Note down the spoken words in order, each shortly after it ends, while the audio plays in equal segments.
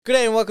Good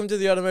day and welcome to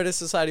the Automotive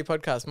Society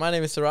Podcast. My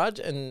name is Siraj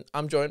and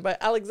I'm joined by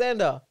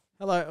Alexander.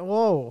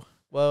 Hello.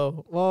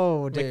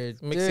 Whoa,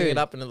 dude. Mixing it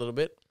up in a little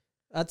bit.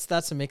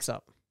 That's a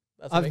mix-up.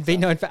 That's a I've mix-up.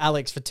 been known for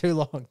Alex for too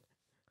long.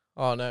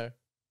 Oh, no.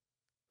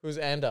 Who's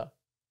Ander?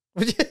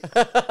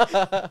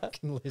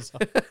 Fucking loser.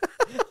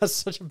 That's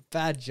such a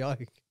bad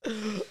joke.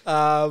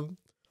 Welcome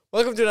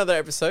to another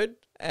episode.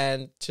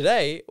 And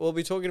today we'll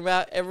be talking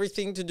about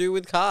everything to do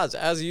with cars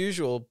as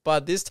usual.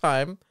 But this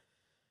time,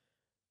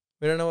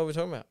 we don't know what we're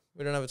talking about.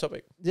 We don't have a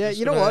topic. Yeah,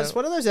 you know what? It's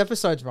one of those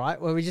episodes, right,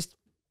 where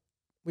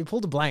we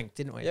pulled a blank,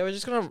 didn't we? Yeah, we're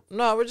just gonna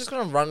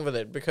run with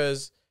it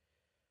because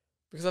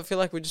I feel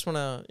like we just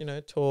want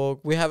to, talk.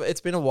 It's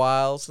been a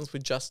while since we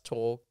just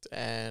talked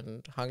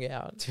and hung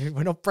out. Dude,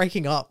 we're not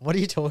breaking up. What are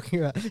you talking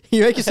about?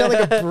 You make it sound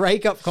like a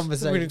breakup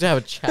conversation. We need to have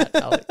a chat,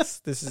 Alex.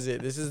 This is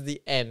it. This is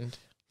the end.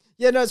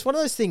 Yeah, no, it's one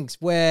of those things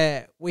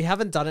where we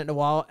haven't done it in a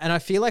while, and I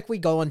feel like we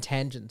go on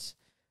tangents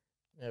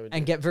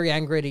and get very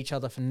angry at each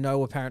other for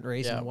no apparent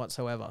reason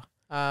whatsoever.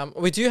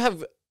 We do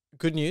have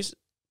good news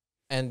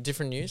and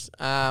different news.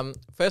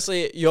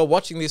 Firstly, you're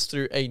watching this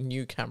through a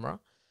new camera.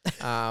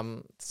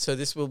 So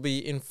this will be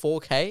in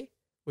 4K,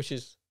 which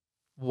is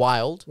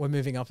wild. We're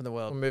moving up in the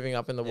We're world. moving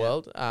up in the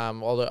world.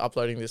 Although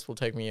uploading this will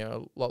take me a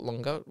lot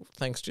longer,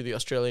 thanks to the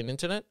Australian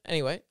internet.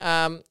 Anyway,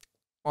 on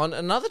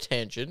another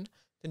tangent,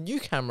 the new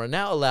camera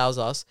now allows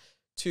us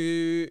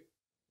to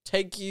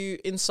take you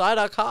inside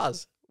our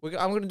cars.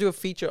 I'm going to do a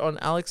feature on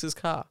Alex's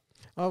car.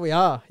 Oh, we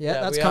are. Yeah,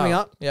 that's coming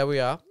up. Yeah, we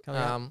are.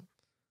 Damn,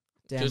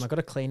 I got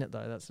to clean it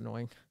though. That's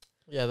annoying.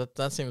 Yeah,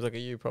 that seems like a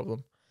you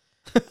problem.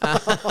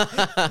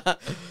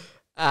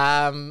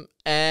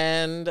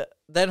 And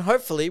then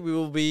hopefully we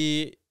will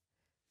be,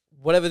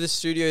 whatever the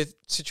studio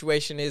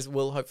situation is,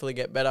 will hopefully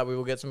get better. We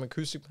will get some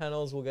acoustic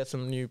panels. We'll get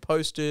some new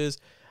posters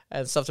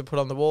and stuff to put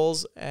on the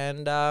walls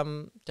and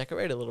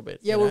decorate a little bit.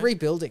 Yeah, we're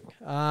rebuilding.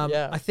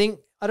 Yeah.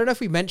 I don't know if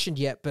we mentioned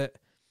yet, but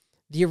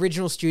the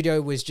original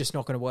studio was just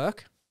not going to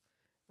work.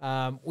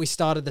 We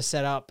started the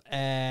setup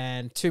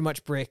and too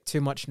much brick,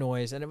 too much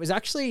noise. And it's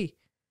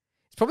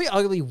probably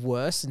arguably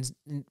worse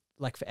in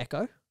like for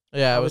echo.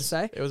 Yeah, I would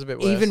say. It was a bit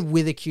worse. Even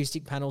with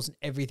acoustic panels and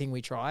everything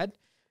we tried.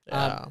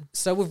 Yeah.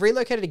 So we've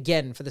relocated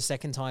again for the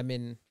second time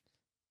in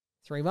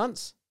 3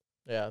 months.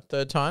 Yeah,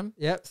 third time.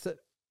 Yep.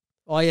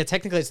 Oh yeah,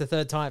 technically it's the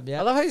third time. I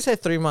Yeah. love how you say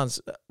 3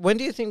 months. When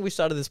do you think we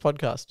started this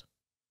podcast?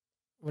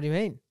 What do you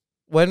mean?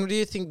 When do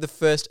you think the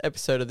first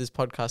episode of this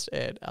podcast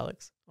aired,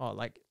 Alex? Oh,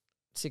 like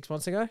 6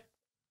 months ago?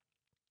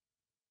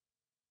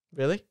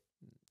 Really?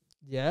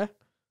 Yeah.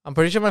 I'm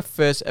pretty sure my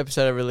first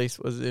episode I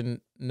released was in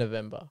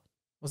November.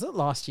 Was it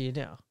last year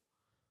now?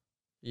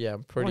 Yeah, I'm Oh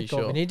my pretty God,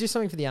 sure. we need to do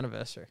something for the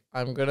anniversary.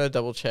 I'm going to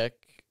double check.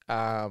 You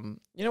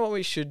know what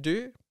we should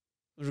do?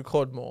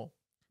 Record more.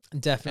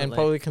 Definitely. And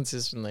probably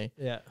consistently,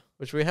 Yeah.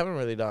 which we haven't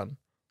really done.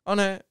 Oh,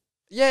 no.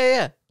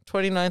 Yeah.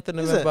 29th of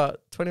Is it? November.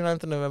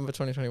 29th of November,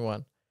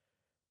 2021.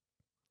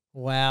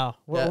 Wow.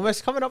 We're Yeah.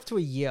 almost coming up to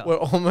a year. We're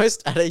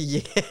almost at a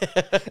year.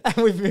 And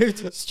we've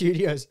moved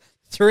studios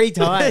 3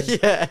 times.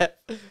 Yeah.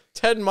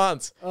 10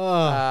 months.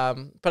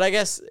 Oh. But I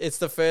guess it's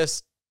the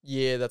first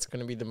year that's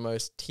going to be the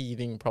most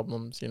teething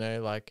problems,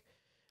 like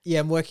Yeah,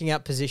 I'm working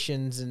out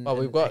positions and,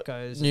 we've and got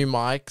echoes. new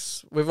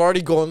mics. We've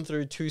already gone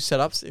through 2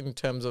 setups in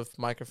terms of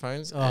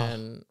microphones Oh.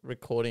 and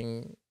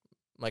recording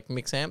like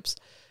mix amps.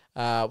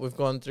 We've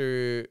gone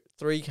through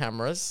 3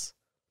 cameras.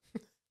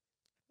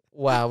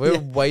 Wow, we're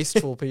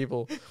wasteful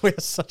people. We're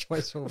such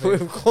wasteful people.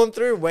 We've gone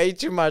through way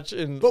too much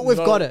But we've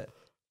got it.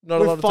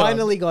 Not a lot We've of time.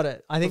 finally got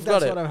it. I think We've got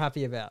that's it. what I'm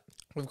happy about.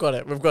 We've got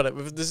it.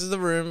 This is the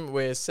room.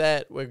 We're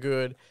set. We're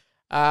good.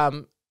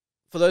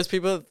 For those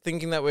people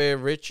thinking that we're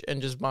rich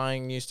and just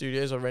buying new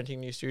studios or renting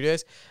new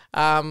studios,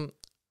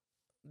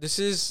 this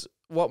is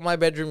what my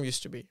bedroom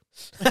used to be.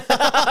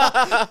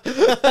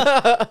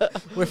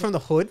 We're from the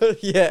hood.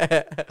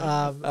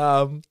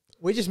 Yeah.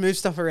 We just move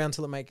stuff around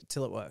till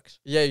it works.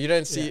 Yeah. You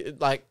don't see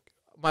like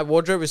my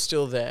wardrobe is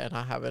still there, and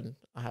I haven't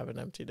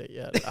emptied it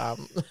yet.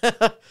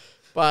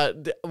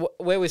 But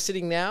where we're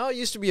sitting now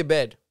used to be a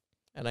bed,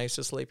 and I used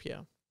to sleep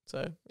here.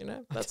 So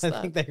that's I that.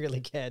 don't think they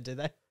really care, do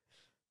they?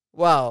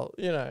 Well,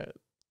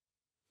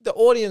 the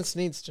audience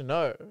needs to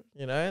know,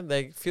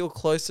 they feel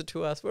closer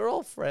to us. We're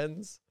all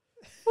friends.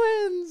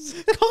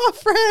 Car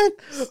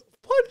friends.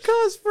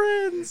 Podcast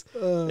friends.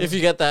 If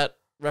you get that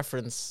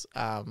reference,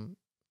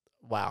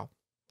 wow.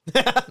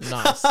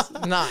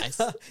 Nice.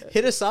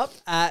 Hit us up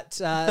at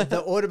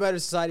the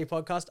Automotive Society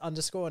Podcast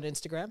 _ on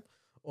Instagram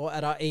or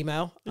at our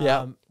email.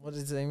 Yeah. What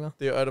is the email?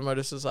 The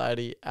Automotive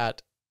Society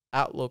at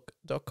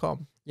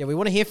outlook.com. Yeah, we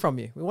want to hear from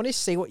you. We want to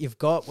see what you've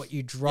got, what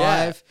you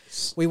drive.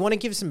 We want to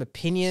give some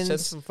opinions. Send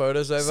some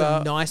photos over.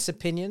 Some nice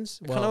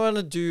opinions. I kind of want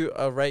to do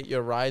a rate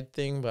your ride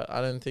thing, but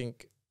I don't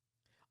think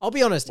I'll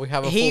be honest. we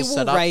have a he full will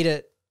setup. rate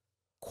it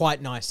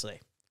quite nicely.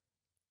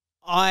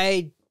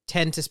 I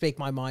tend to speak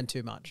my mind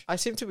too much. I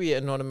seem to be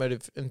an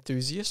automotive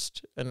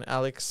enthusiast, and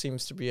Alex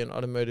seems to be an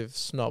automotive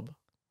snob.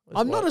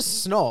 I'm not a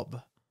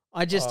snob.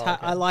 I just Okay.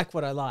 I like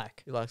what I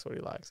like. He likes what he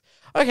likes.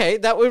 Okay,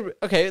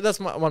 that's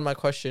one of my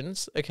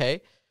questions.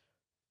 Okay,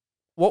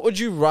 what would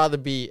you rather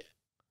be,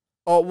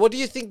 what do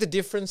you think the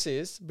difference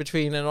is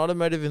between an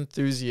automotive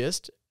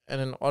enthusiast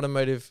and an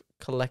automotive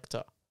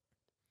collector?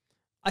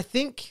 I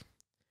think,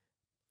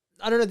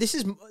 I don't know, this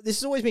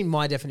has always been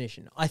my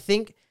definition. I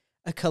think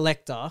a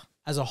collector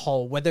as a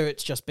whole, whether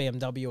it's just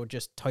BMW or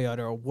just Toyota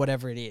or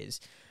whatever it is,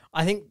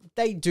 I think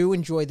they do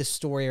enjoy the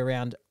story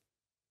around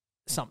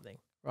something,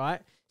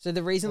 right? So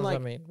the reason, What does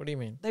like, that mean? What do you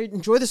mean? they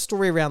enjoy the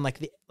story around,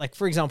 like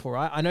for example,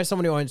 right? I know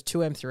someone who owns two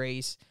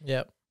M3s,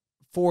 Yep.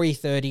 4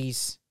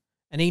 E30s,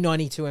 an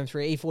E92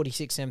 M3,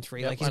 E46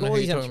 M3. Yep, Like he's I got know all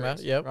who these you're talking M3s,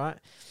 about, yep. right?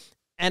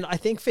 And I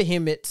think for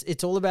him,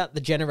 it's all about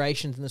the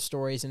generations and the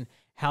stories and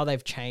how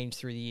they've changed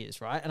through the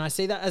years, right? And I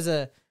see that as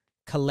a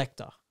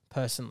collector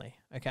personally,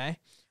 okay?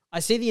 I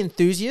see the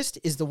enthusiast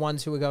is the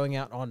ones who are going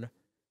out on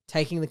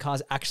taking the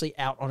cars actually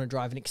out on a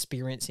drive and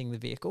experiencing the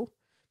vehicle,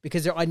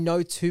 because I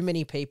know too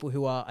many people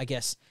who are, I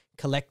guess,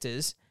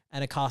 collectors,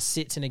 and a car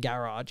sits in a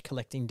garage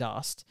collecting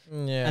dust,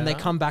 Yeah. and they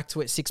come back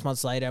to it 6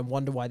 months later and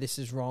wonder why this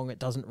is wrong. It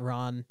doesn't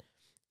run.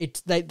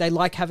 They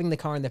like having the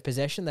car in their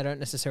possession. They don't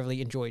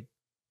necessarily enjoy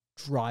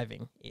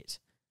driving it.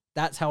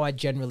 That's how I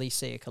generally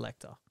see a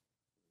collector.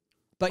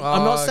 But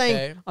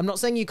I'm not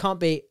saying you can't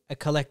be a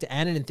collector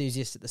and an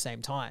enthusiast at the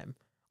same time.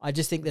 I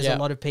just think there's a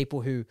lot of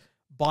people who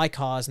buy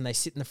cars and they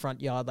sit in the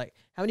front yard. Like,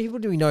 how many people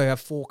do we know who have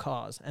 4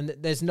 cars and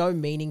there's no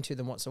meaning to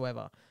them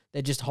whatsoever?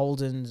 They're just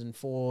Holdens and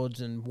Fords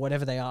and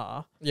whatever they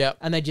are. Yeah.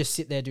 And they just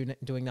sit there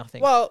doing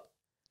nothing. Well,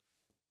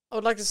 I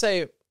would like to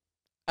say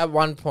at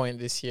one point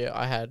this year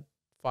I had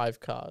 5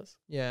 cars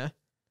Yeah.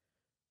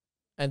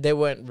 and they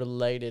weren't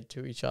related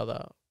to each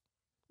other.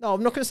 No,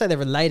 I'm not going to say they're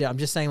related. I'm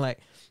just saying, like,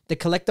 the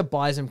collector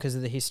buys them because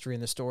of the history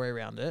and the story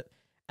around it,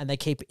 and they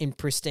keep it in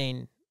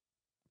pristine,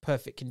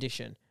 perfect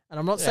condition. And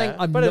I'm not saying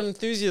an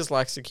enthusiast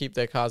likes to keep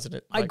their cars in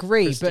I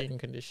agree, pristine but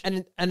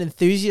condition. an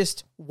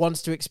enthusiast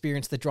wants to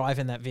experience the drive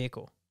in that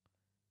vehicle.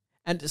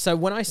 And so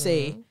when I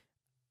see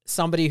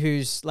somebody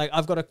who's like,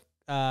 I've got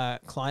a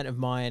client of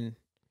mine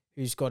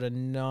who's got a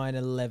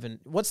 911.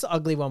 What's the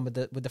ugly one with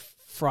the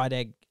fried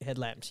egg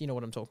headlamps? You know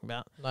what I'm talking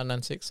about?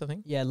 996, I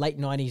think. Yeah, late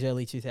 90s,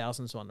 early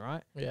 2000s one,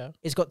 right? Yeah.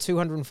 It's got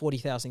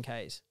 240,000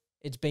 Ks.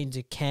 It's been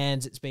to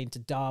Cairns, it's been to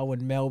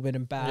Darwin, Melbourne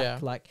and back. Yeah.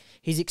 Like,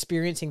 he's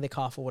experiencing the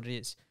car for what it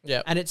is.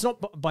 Yeah. And it's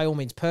not by all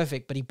means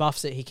perfect, but he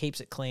buffs it, he keeps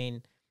it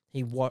clean.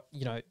 What do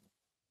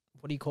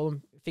you call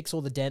them? Fix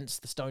all the dents,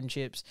 the stone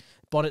chips.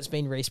 Bonnet's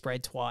been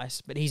resprayed twice,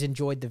 but he's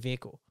enjoyed the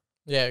vehicle.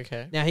 Yeah,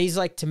 okay. Now, he's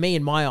like, to me,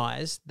 in my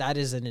eyes, that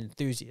is an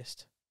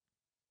enthusiast,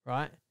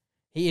 right?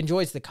 He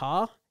enjoys the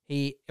car.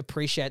 He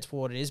appreciates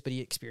for what it is, but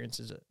he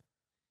experiences it.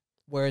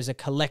 Whereas a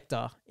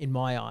collector, in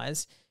my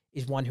eyes,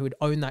 is one who would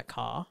own that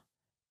car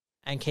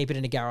and keep it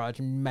in a garage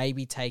and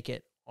maybe take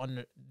it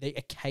on the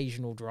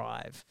occasional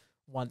drive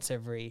once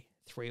every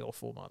 3 or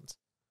 4 months.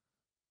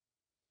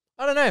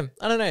 I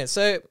don't know.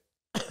 So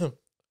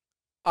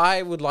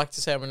I would like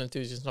to say I'm an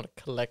enthusiast, not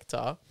a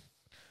collector.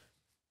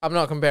 I'm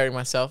not comparing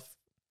myself.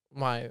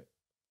 My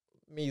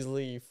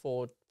measly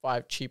 4-5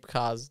 cheap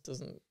cars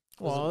doesn't.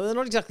 Well, they're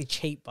not exactly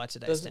cheap by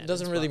today's standards.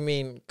 Doesn't really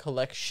mean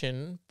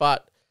collection,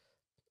 but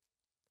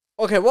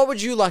okay. What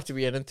would you like to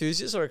be, an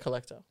enthusiast or a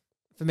collector?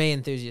 For me,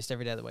 enthusiast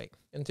every day of the week.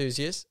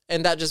 Enthusiast,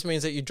 and that just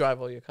means that you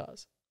drive all your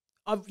cars.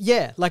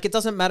 Yeah, like it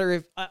doesn't matter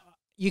if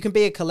you can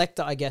be a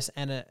collector, I guess,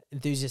 and an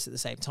enthusiast at the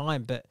same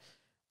time. But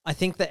I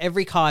think that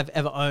every car I've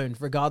ever owned,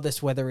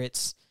 regardless whether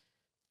it's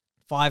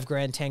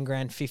 $5,000,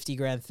 $10,000,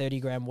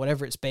 $50,000, $30,000,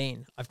 whatever it's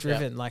been, I've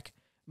driven. Like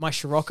my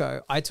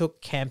Scirocco, I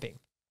took camping.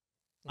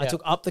 I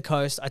took up the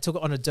coast. I took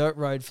it on a dirt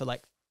road for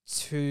like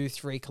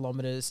 2-3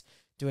 kilometers,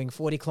 doing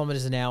 40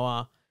 kilometers an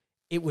hour.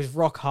 It was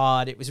rock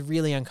hard. It was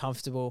really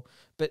uncomfortable.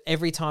 But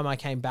every time I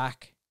came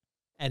back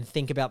and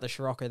think about the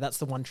Scirocco, that's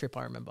the one trip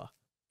I remember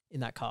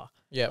in that car.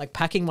 Yeah. Like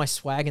packing my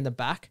swag in the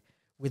back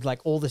with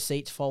like all the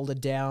seats folded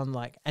down,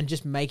 like, and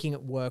just making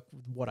it work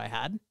with what I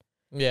had.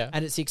 Yeah.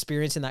 And it's the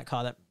experience in that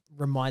car that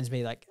reminds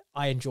me, like,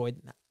 I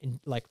enjoyed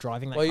like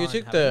driving that car. Well, you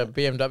took the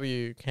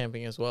BMW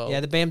camping as well.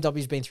 Yeah, the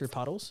BMW's been through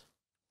puddles.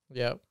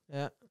 Yeah.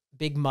 Yeah.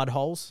 Big mud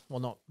holes. Well,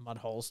 not mud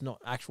holes,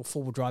 not actual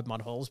four-wheel drive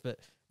mud holes, but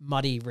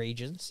muddy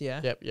regions. Yeah.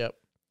 Yep.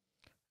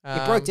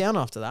 It broke down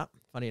after that,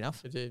 funny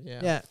enough. It did,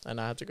 yeah. Yeah. And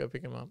I had to go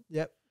pick him up.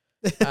 Yep.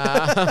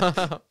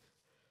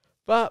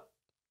 But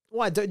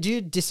why? Do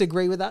you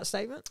disagree with that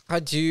statement? I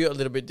do a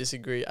little bit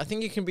disagree. I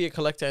think you can be a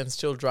collector and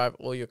still drive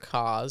all your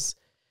cars.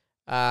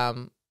 I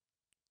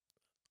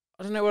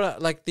don't know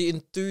like the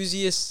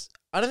enthusiast.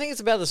 I don't think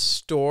it's about the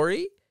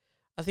story.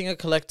 I think a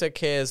collector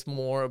cares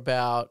more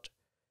about,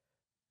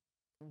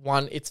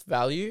 one, its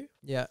value.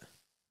 Yeah.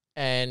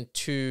 And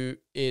 2,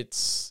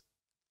 its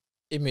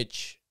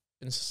image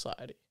in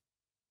society.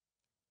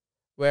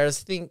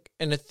 Whereas I think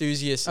an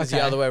enthusiast is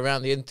the other way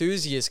around. The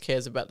enthusiast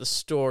cares about the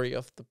story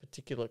of the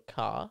particular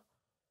car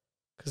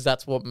because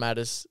that's what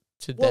matters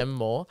to them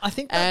more. I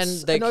think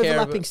that's an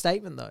overlapping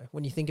statement, though,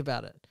 when you think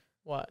about it.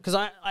 Why? Because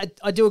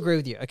I do agree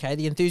with you, okay?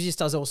 The enthusiast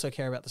does also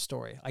care about the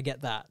story. I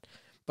get that.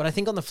 But I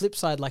think on the flip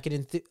side, like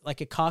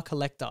a car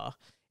collector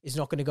is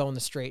not going to go on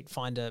the street,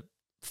 find a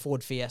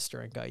Ford Fiesta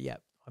and go,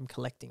 yep, I'm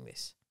collecting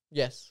this.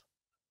 Yes.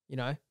 you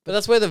know. But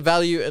that's where the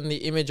value and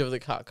the image of the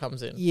car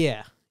comes in.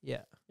 Yeah.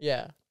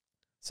 Yeah.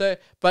 So,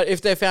 but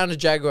if they found a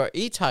Jaguar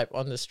E-Type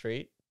on the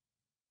street,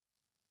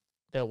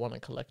 they'll want to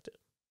collect it.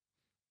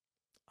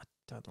 I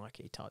don't like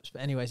E-types,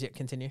 but anyways, yeah,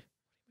 continue.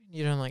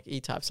 You don't like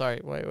E-Type?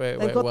 Sorry, wait.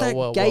 They've got that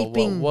Whoa.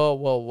 gaping-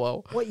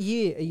 Whoa. What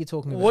year are you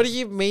talking about? What do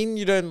you mean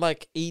you don't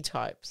like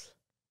E-Types?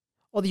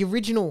 Oh, the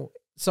original.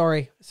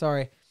 Sorry.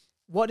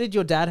 What did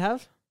your dad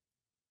have?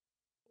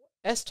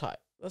 S-Type.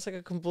 That's like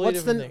a completely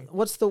different thing.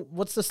 What's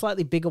the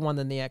slightly bigger one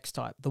than the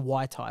X-Type? The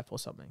Y-Type or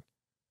something?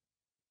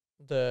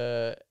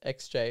 The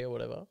XJ or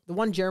whatever. The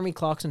one Jeremy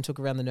Clarkson took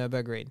around the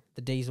Nürburgring,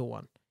 the diesel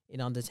one, in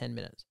under 10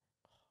 minutes.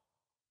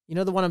 You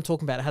know the one I'm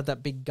talking about? It had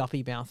that big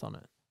guppy mouth on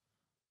it.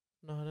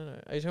 No, I don't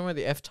know. Are you talking about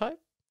the F-Type?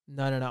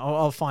 No.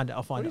 I'll find it.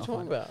 What are you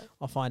talking about?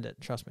 I'll find it.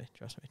 Trust me.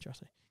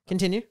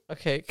 Continue.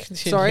 Okay,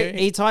 continue. Sorry,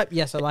 E-Type?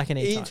 Yes, I like an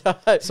E-Type.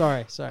 E-Type.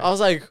 Sorry. I was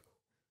like,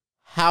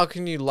 how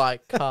can you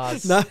like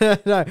cars No.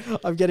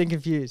 I'm getting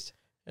confused.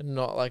 and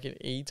not like an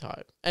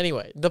E-Type?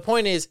 Anyway, the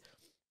point is,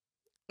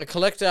 a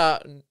collector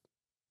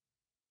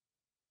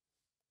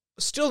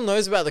still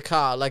knows about the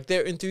car. Like,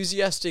 they're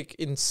enthusiastic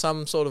in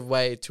some sort of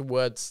way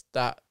towards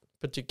that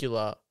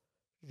particular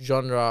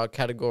genre,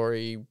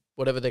 category,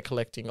 whatever they're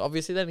collecting.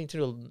 Obviously, they need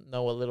to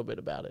know a little bit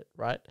about it,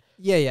 right?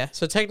 Yeah.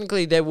 So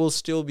technically, they will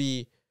still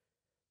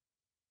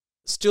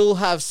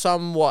have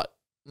somewhat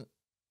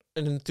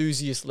an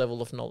enthusiast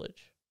level of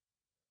knowledge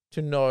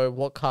to know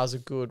what cars are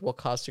good, what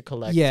cars to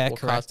collect. Yeah, what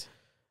correct. Cars,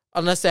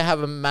 unless they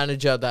have a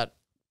manager that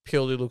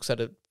purely looks at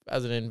it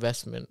as an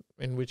investment,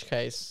 in which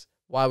case,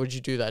 why would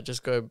you do that?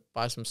 Just go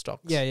buy some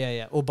stocks.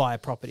 Yeah. Or buy a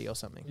property or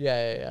something.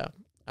 Yeah.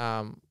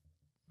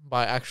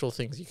 Buy actual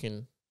things you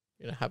can,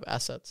 have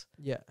assets.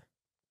 Yeah.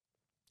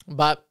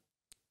 But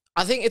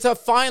I think it's a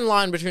fine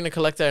line between a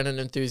collector and an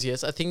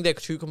enthusiast. I think they're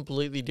two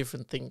completely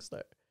different things,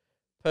 though.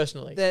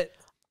 Personally,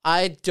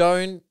 I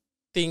don't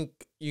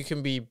think you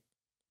can be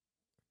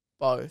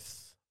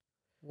both.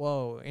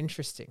 Whoa,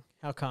 interesting.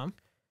 How come?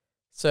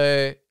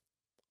 So,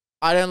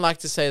 I don't like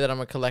to say that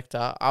I'm a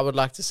collector. I would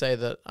like to say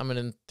that I'm an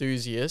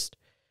enthusiast.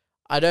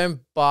 I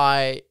don't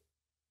buy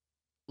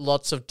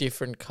lots of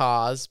different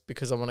cars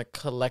because I want to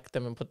collect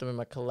them and put them in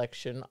my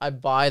collection. I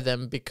buy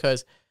them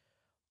because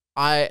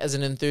I, as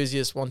an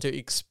enthusiast, want to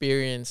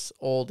experience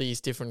all these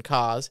different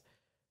cars.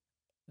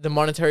 The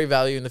monetary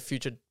value in the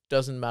future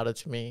doesn't matter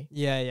to me.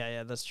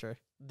 Yeah, that's true.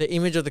 The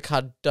image of the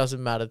car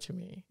doesn't matter to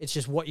me. It's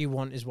just what you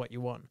want is what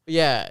you want.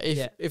 Yeah,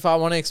 if I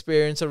want to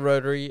experience a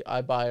rotary,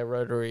 I buy a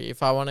rotary.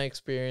 If I want to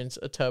experience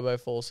a turbo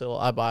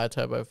 4-cylinder, I buy a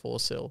turbo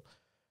 4-cylinder.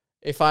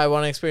 If I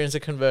want to experience a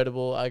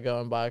convertible, I go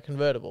and buy a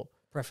convertible.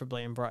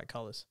 Preferably in bright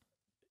colors.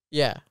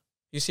 Yeah.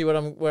 You see where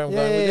I'm going with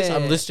this?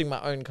 I'm yeah. listing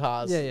my own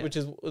cars, Yeah. which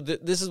is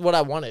this is what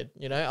I wanted,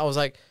 I was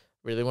like,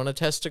 really want to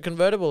test a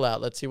convertible out.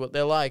 Let's see what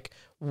they're like.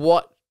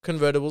 What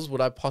convertibles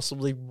would I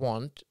possibly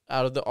want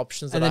out of the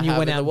options that I have in the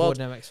world? And then you went out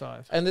and bought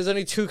an MX-5. And there's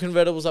only two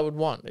convertibles I would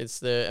want. It's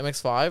the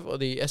MX-5 or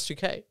the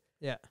S2K.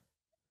 Yeah.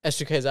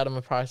 S2K is out of my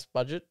price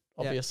budget,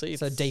 obviously. Yeah.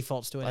 So it's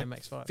defaults to an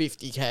like MX-5.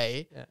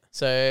 50K. Yeah.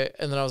 So,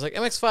 and then I was like,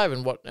 MX-5,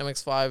 and what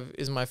MX-5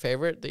 is my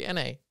favorite? The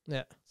NA.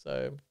 Yeah.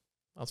 So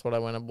that's what I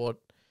went and bought.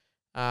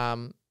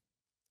 And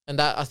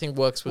that I think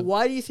works with...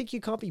 Why do you think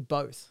you can't be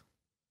both?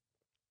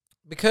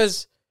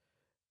 Because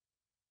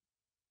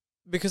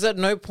at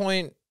no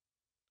point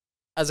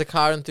as a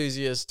car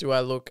enthusiast do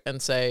I look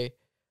and say,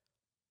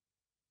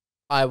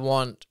 I don't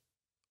want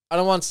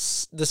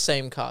the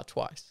same car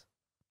twice.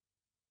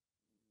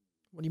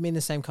 What do you mean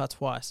the same car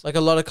twice? Like,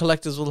 a lot of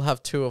collectors will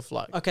have two of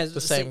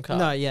the same car.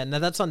 No,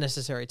 that's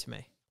unnecessary to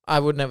me. I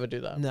would never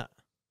do that. No.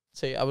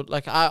 See, I would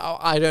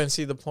I don't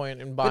see the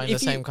point in buying the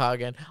same car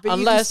again. But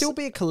Unless you can still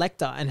be a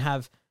collector and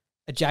have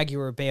a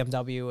Jaguar, a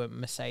BMW, a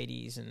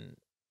Mercedes, and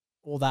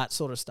all that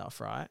sort of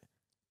stuff, right?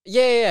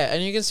 Yeah,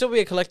 and you can still be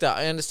a collector.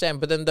 I understand,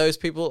 but then those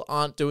people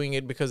aren't doing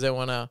it because they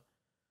wanna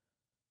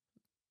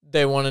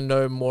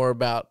know more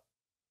about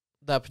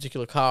that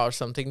particular car or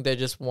something. They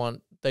just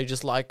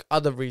like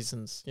other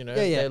reasons, Yeah.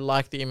 They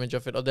like the image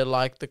of it, or they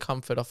like the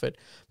comfort of it.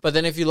 But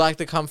then if you like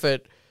the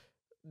comfort,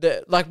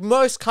 like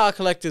most car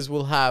collectors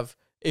will have,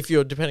 if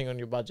you're depending on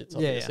your budgets,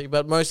 obviously.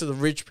 But most of the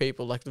rich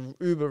people, like the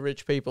uber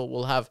rich people,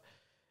 will have,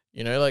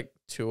 like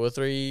 2 or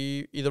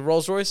 3 either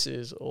Rolls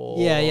Royces or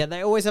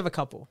they always have a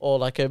couple, or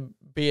like a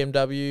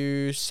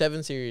BMW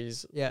 7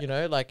 Series.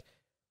 Like,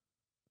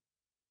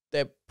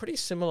 they're pretty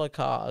similar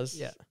cars.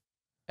 Yeah,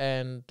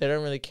 and they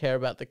don't really care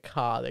about the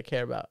car; they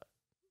care about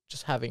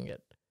just having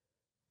it.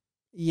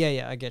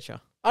 Yeah, I get you.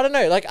 I don't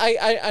know. Like,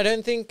 I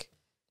don't think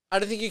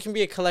you can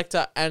be a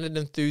collector and an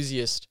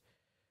enthusiast.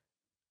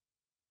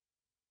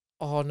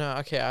 Oh no,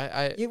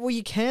 okay, well,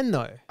 you can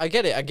though. I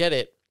get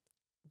it.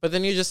 But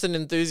then you're just an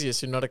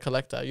enthusiast. You're not a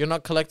collector. You're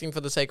not collecting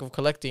for the sake of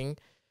collecting.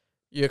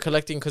 You're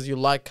collecting because you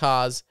like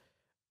cars,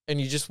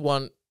 and you just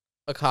want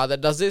a car that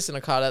does this, and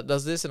a car that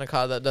does this, and a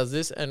car that does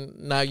this, and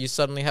now you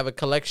suddenly have a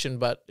collection.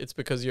 But it's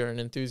because you're an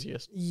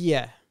enthusiast.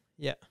 Yeah.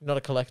 Not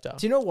a collector.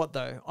 Do you know what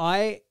though?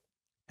 I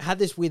had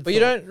this weird. But you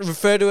don't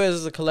refer to it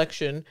as a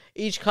collection.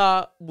 Each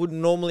car would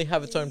normally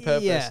have its own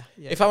purpose. Yeah.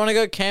 If I want to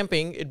go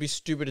camping, it'd be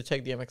stupid to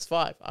take the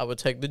MX-5. I would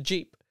take the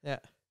Jeep. Yeah.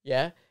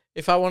 Yeah.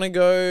 If I want to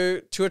go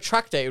to a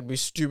track day, it would be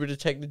stupid to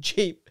take the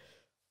Jeep.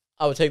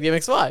 I would take the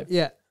MX-5.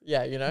 Yeah.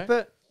 Yeah, you know?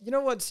 But you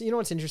know what's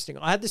interesting?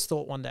 I had this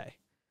thought one day.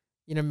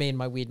 You know me and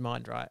my weird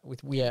mind, right?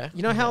 With weird. Yeah.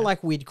 You know how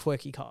like weird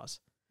quirky cars?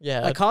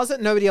 Yeah. Like cars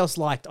that nobody else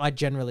liked, I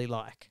generally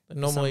like. They're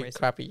normally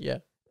crappy, yeah.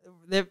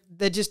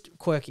 They're just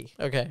quirky.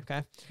 Okay.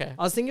 I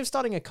was thinking of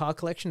starting a car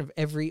collection of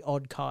every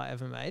odd car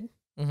ever made.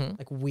 Mm-hmm.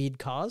 Like weird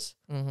cars.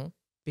 Mm-hmm.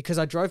 Because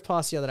I drove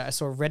past the other day. I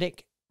saw a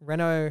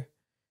Renault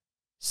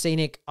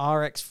Scenic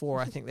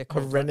RX4, I think they're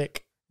called. Renault.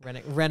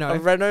 Renault. A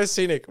Renault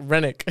Scenic.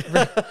 Renault.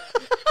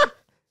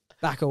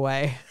 Back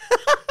away.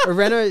 A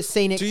Renault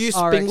Scenic Do you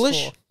RX4.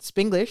 Spanglish?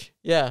 Spanglish?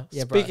 Yeah.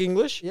 Yeah, Speak bro.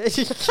 English? Yeah.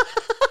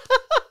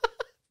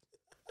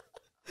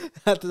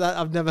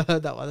 I've never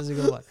heard that one. That's a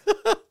good one.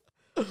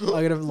 I'm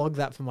going to log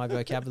that for my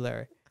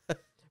vocabulary.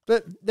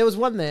 But there was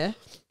one there,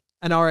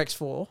 an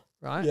RX4,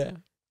 right? Yeah.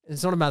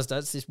 It's not a Mazda.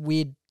 It's this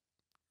weird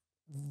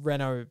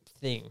Renault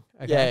thing.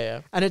 Okay?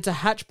 Yeah. And it's a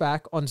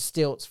hatchback on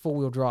stilts,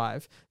 4-wheel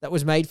drive, that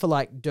was made for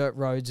like dirt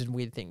roads and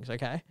weird things,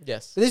 okay?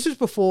 Yes. But this was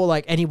before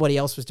like anybody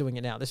else was doing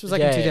it now. This was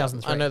like in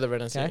 2003. I know the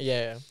Renault Okay? Scenic.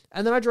 Yeah.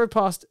 And then I drove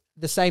past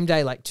the same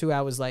day, like 2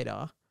 hours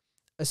later,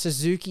 a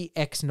Suzuki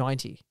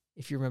X90,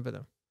 if you remember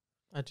them.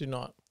 I do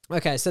not.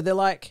 Okay, so they're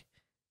like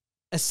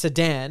a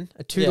sedan,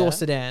 a 2-door Yeah.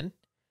 sedan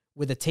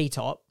with a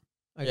T-top,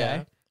 okay?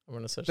 Yeah. I'm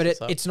going to search But this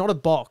up. it's not a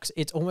box.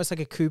 It's almost like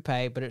a coupe,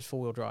 but it's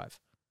 4-wheel drive.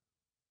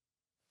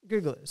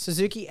 Google it.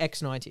 Suzuki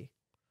X90.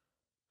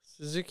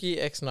 Suzuki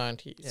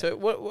X90. Yeah. So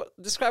what?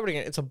 Describe it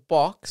again. It's a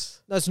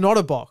box. No, it's not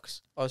a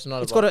box. Oh, it's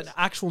not It's a box. got an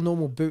actual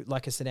normal boot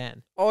like a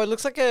sedan. Oh, it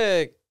looks like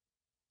if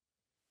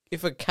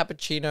a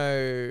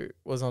cappuccino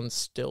was on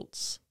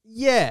stilts.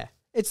 Yeah,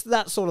 it's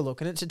that sort of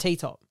look, and it's a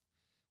T-top.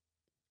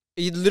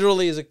 It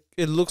literally is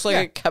it looks like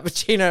Yeah. a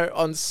cappuccino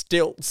on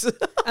stilts.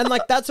 And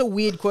like that's a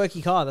weird,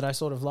 quirky car that I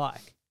sort of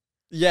like.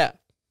 Yeah.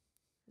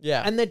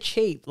 Yeah. And they're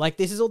cheap. Like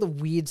this is all the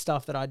weird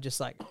stuff that I just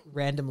like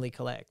randomly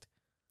collect.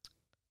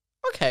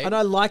 okay. And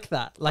I like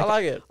that. Like I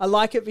like it. I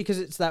like it because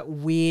it's that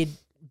weird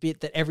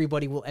bit that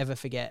everybody will ever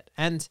forget.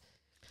 And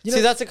you See,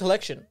 know, that's a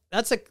collection.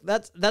 that's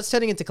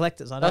turning into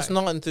collectors. I know. That's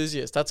not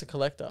enthusiast. That's a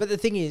collector. But the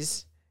thing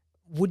is,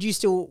 would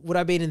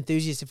I be an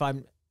enthusiast if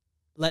I'm,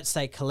 let's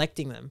say,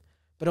 collecting them,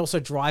 but also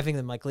driving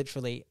them like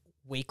literally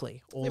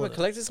weekly? All yeah, of but them.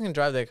 collectors can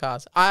drive their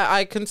cars.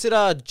 I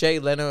consider Jay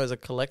Leno as a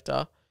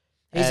collector.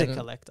 He's a and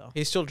collector.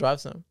 He still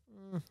drives them.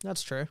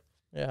 That's true.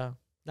 Yeah,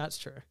 That's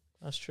true.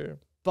 that's true.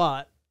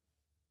 But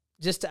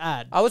just to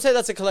add, I would say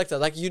that's a collector.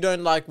 Like you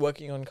don't like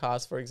working on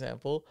cars, for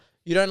example.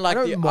 You don't like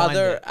don't the mind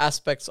other it.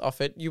 aspects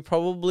of it. You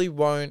probably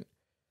won't.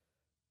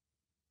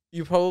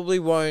 You probably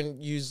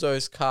won't use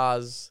those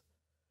cars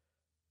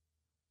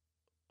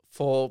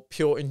for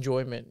pure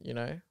enjoyment. You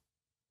know.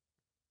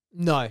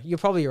 no, you're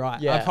probably right.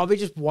 I Yeah. probably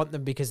just want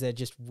them because they're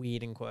just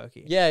weird and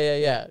quirky.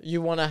 Yeah.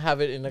 You want to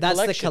have it in a That's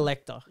collection. the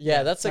collector.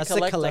 Yeah, that's the the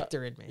collector.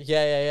 collector in me.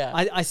 Yeah.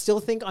 I still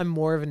think I'm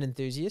more of an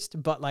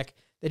enthusiast, but like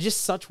they're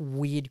just such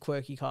weird,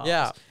 quirky cars.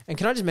 Yeah. And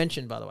can I just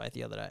mention, by the way,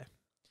 the other day,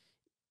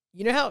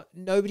 you know how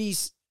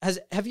has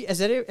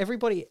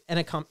everybody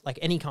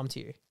come to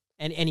you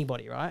and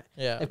anybody, right?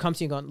 Yeah. They've come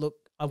to you and gone, look,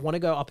 I want to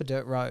go up a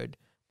dirt road,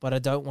 but I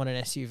don't want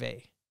an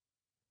SUV.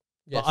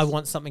 Yes. But I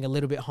want something a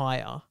little bit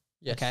higher.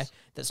 Yes. Okay.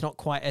 That's not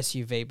quite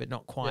SUV, but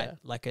not quite Yeah.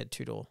 like a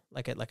 2-door,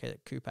 like a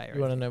coupe. Or You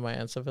want to know my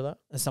answer for that?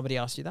 Has somebody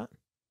asked you that?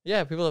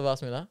 Yeah, people have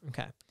asked me that.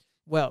 Okay.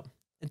 Well,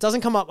 it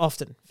doesn't come up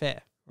often.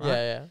 Fair. Right?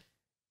 Yeah.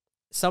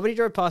 Somebody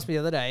drove past me the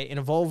other day in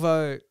a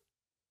Volvo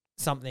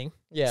something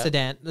Yeah.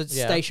 sedan, the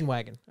Yeah. station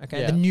wagon.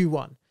 Okay. Yeah. The new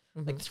one,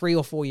 Mhm. like 3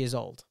 or 4 years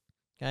old.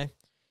 Okay.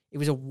 It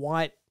was a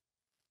white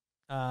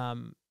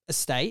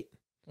estate.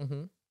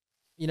 Mm-hmm.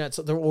 You know,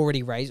 they're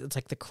already raised. It's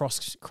like the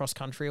cross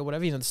country or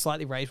whatever. You know, the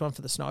slightly raised one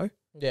for the snow.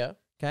 Yeah.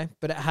 Okay,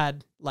 but it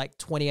had like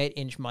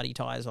 28-inch muddy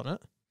tires on it,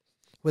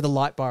 with a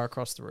light bar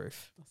across the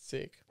roof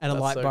Sick. and a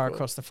That's light so bar cool.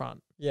 across the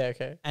front. Yeah.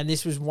 Okay. And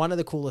this was one of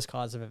the coolest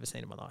cars I've ever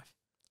seen in my life.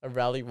 A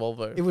rally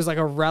Volvo. It was like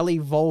a rally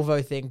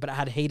Volvo thing, but it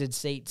had heated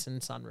seats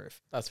and sunroof.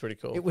 That's pretty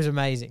cool. It was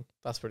amazing.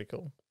 That's pretty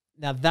cool.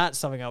 Now that's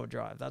something I would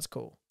drive. That's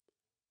cool.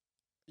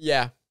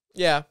 Yeah.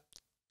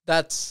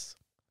 That's.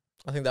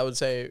 I think that would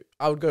say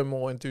I would go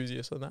more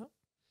enthusiast on that.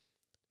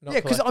 Not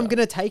Yeah, because I'm collector.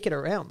 gonna take it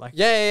around. Like,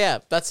 Yeah.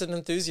 That's an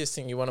enthusiast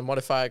thing. You want to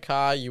modify a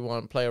car. You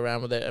want to play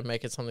around with it and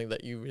make it something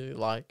that you really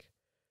like.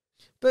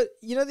 but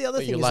you know the other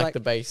But thing you is like like the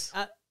base.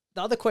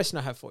 the other question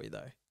I have for you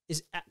though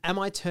is: am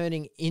I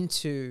turning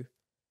into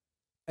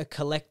a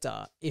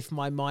collector if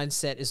my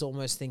mindset is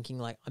almost thinking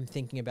like I'm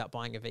thinking about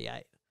buying a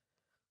V8?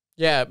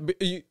 Yeah.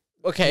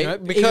 Okay. You know,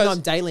 even though because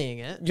I'm dailying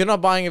it. you're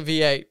not buying a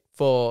V8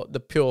 for the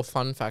pure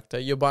fun factor.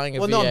 You're buying a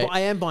Well, V8. no,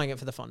 I am buying it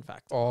for the fun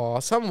factor. Oh,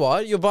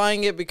 somewhat. You're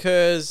buying it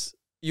because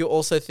you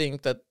also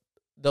think that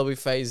they'll be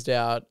phased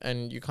out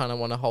and you kind of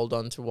want to hold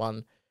on to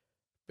one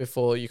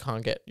before you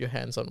can't get your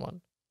hands on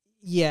one.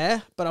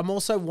 Yeah, but I'm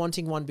also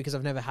wanting one because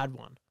I've never had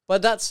one.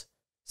 But that's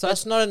So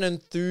not an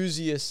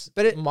enthusiast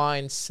But it-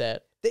 mindset.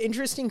 The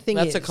interesting thing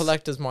That's is... a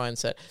collector's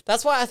mindset.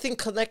 That's why I think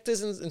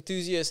collectors and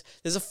enthusiasts,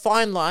 there's a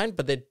fine line,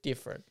 but they're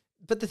different.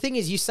 But the thing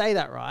is, you say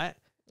that, right?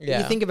 Yeah.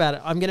 You think about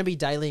it, I'm going to be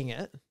dailying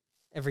it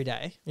every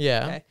day.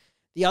 Yeah. Okay.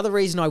 The other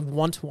reason I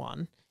want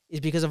one is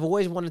because I've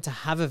always wanted to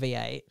have a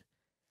V8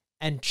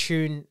 and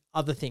tune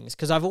other things.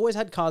 Because I've always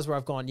had cars where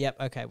I've gone, yep,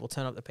 okay, we'll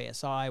turn up the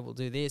PSI, we'll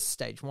do this,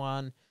 stage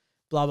 1,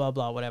 blah, blah,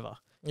 blah, whatever.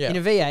 Yeah. In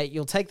a V8,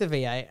 you'll take the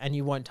V8 and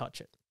you won't touch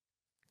it.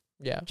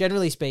 Yeah.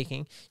 Generally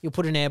speaking, you'll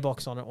put an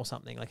airbox on it or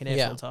something, like an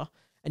air filter,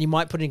 and you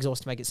might put an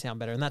exhaust to make it sound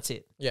better, and that's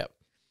it. Yeah.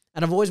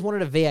 And I've always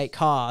wanted a V8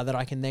 car that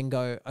I can then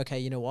go, okay,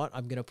 you know what?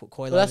 I'm going to put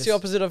coilovers. Well, that's the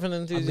opposite of an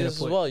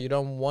enthusiast as well. You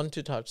don't want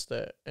to touch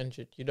the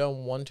engine. You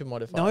don't want to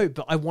modify. No, it.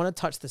 but I want to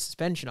touch the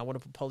suspension. I want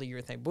to put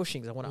polyurethane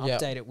bushings. I want to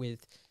update it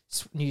with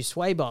new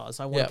sway bars.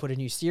 I want to put a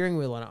new steering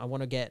wheel on it. I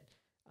want to get,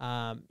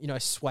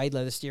 suede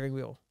leather steering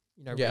wheel,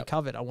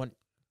 recovered. I want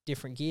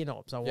different gear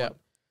knobs. I want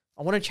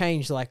to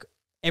change like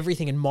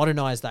everything and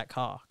modernize that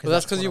car. Well,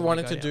 that's because you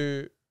wanted to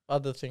do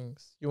other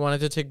things. You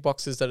wanted to tick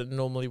boxes that it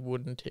normally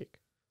wouldn't tick.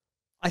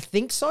 I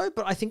think so,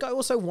 but I think I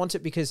also want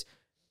it because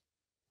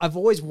I've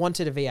always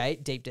wanted a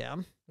V8 deep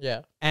down.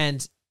 Yeah.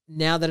 And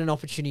now that an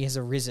opportunity has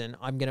arisen,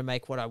 I'm going to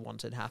make what I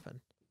wanted happen.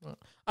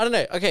 I don't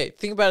know. Okay,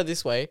 think about it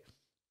this way.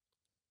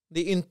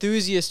 The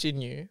enthusiast in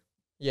you,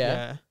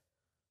 and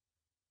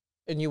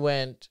you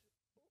went,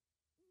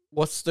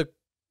 what's the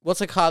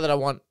car that I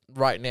want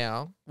right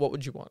now? What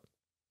would you want?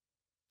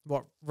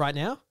 What, right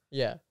now?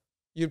 Yeah.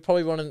 You'd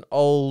probably want an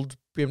old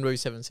BMW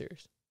 7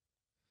 Series.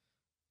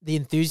 The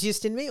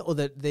enthusiast in me or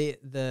the car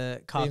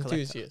The collector?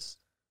 enthusiast.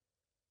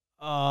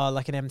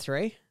 Like an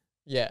M3?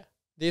 Yeah.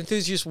 The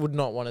enthusiast would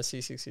not want a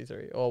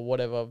C63 or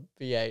whatever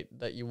V8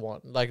 that you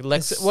want. Like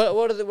Lexus.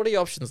 What are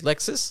your options?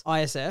 Lexus?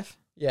 ISF?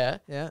 Yeah.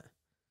 Yeah.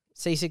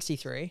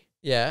 C63?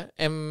 Yeah.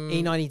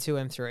 E92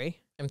 M3?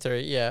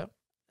 M3, yeah.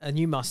 A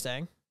new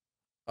Mustang?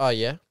 Oh,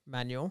 yeah.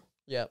 Manual?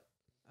 Yeah.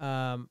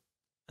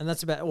 And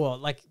that's about,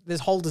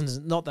 there's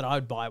Holdens, not that I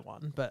would buy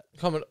one, but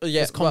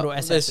there's Commodore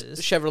there's SSs.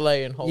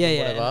 Chevrolet and Holden,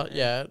 whatever.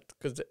 Yeah,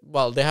 because,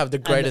 they have the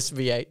greatest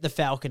V8. The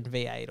Falcon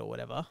V8 or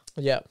whatever.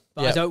 Yeah.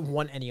 But I don't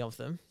want any of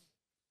them.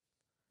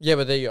 Yeah,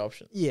 but they're your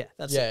options. Yeah,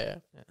 that's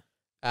it.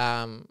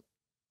 Yeah.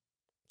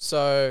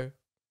 So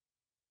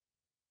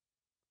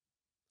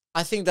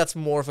I think that's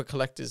more of a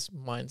collector's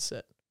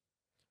mindset.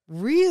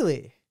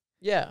 Really?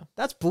 Yeah.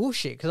 That's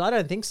bullshit, because I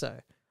don't think so.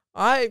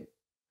 I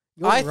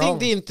You're think wrong.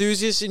 the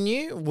enthusiast in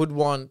you would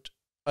want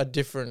a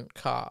different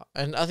car.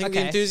 And I think the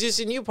Okay. enthusiast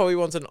in you probably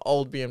wants an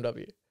old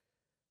BMW.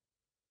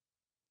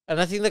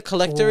 And I think the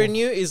collector in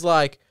you is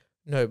like,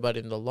 no, but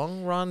in the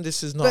long run,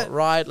 this is not But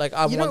right. Like,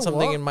 I you want know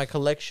something what? in my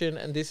collection,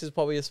 and this is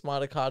probably a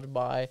smarter car to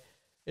buy,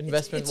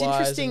 investment-wise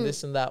interesting- and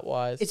this and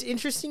that-wise. It's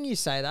interesting you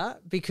say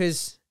that,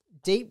 because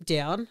deep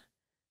down,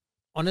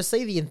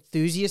 honestly, the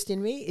enthusiast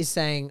in me is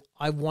saying,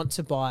 I want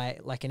to buy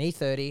like an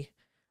E30.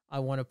 I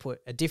want to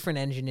put a different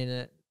engine in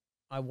it.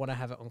 I want to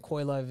have it on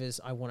coilovers.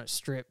 I want it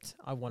stripped.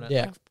 I want it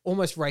like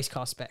almost race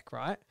car spec,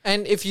 right?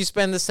 And if you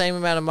spend the same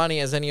amount of money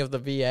as any of the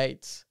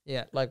V8s,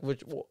 Yeah. like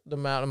the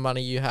amount of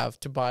money you have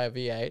to buy a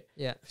V8,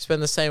 Yeah.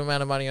 spend the same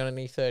amount of money on an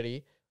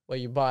E30 where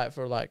you buy it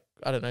for like,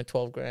 I don't know,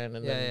 12 grand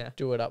and then Yeah.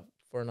 do it up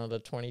for another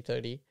 20,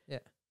 30. Yeah.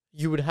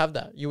 You would have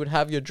that. You would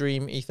have your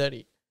dream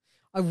E30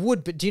 I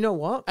would, but do you know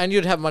what? and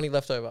you'd have money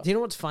left over. Do you know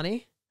what's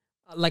funny?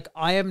 Like,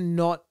 I am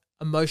not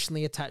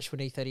emotionally attached to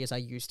an E30 as I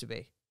used to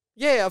be.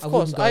 Yeah, of I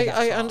course. wouldn't go I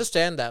that far.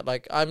 understand that.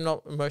 Like, I'm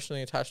not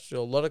emotionally attached to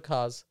a lot of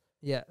cars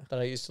Yeah. that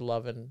I used to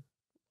love and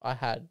I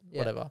had, Yeah.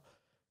 whatever.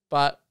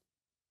 But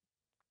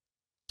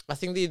I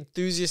think the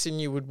enthusiast in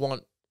you would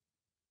want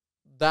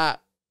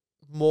that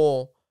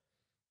more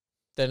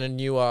than a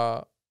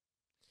newer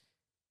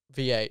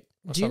V8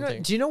 or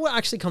something. Do you know what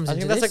actually comes I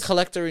into think this? that's a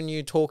collector in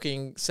you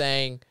talking,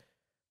 saying,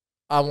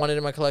 I want it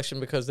in my collection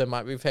because they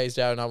might be phased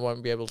out and I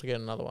won't be able to get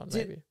another one,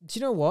 maybe. Do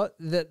you know what?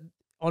 That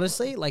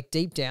honestly, like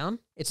deep down,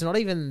 it's not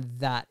even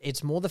that.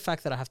 It's more the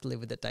fact that I have to live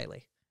with it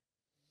daily.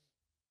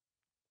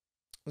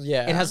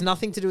 Yeah. It has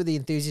nothing to do with the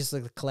enthusiast or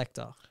the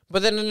collector.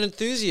 But then an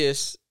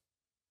enthusiast,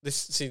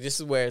 this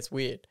is where it's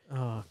weird.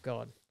 Oh,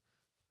 God.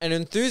 An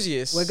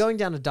enthusiast... We're going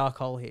down a dark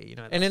hole here, you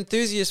know that. An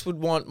enthusiast would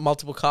want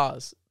multiple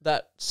cars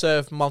that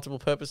serve multiple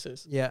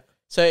purposes. Yeah.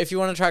 So if you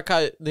want a track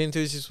car, the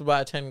enthusiast would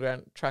buy a 10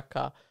 grand track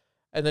car,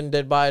 and then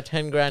they'd buy a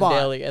 10 grand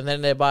daily, and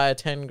then they buy a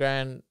 10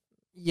 grand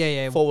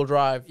four-wheel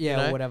drive. Yeah, you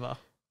know? or whatever.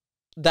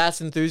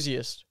 That's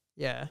enthusiast.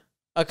 Yeah.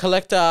 A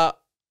collector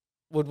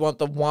would want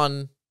the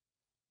one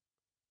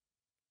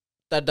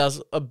that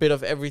does a bit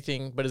of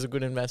everything but is a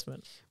good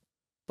investment.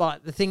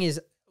 But the thing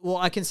is, well,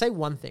 I can say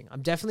one thing.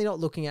 I'm definitely not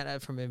looking at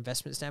it from an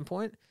investment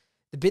standpoint.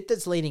 The bit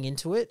that's leaning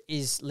into it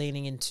is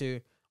leaning into,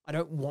 I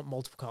don't want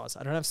multiple cars.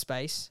 I don't have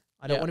space.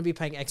 I don't want to be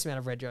paying X amount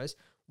of regos.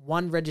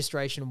 One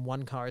registration and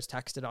one car is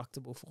tax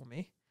deductible for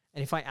me.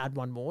 And if I add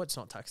one more, it's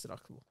not tax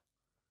deductible.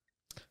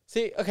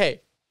 See,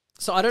 okay.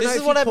 So I don't know if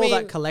you call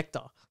that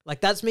collector. Like,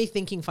 that's me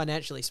thinking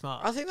financially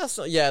smart. I think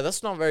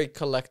that's not very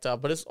collector,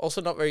 but it's also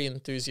not very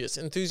enthusiast.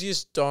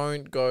 Enthusiasts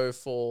don't go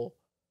for...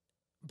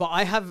 But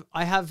I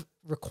have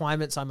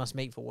requirements I must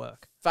meet for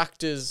work.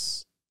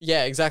 Factors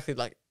Yeah, exactly.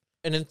 Like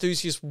an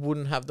enthusiast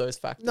wouldn't have those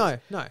factors.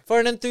 No. For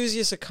an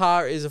enthusiast, a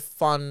car is a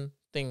fun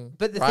thing.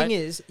 But the right? thing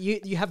is,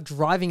 you have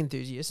driving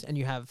enthusiasts and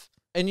you have...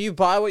 And you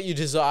buy what you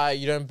desire.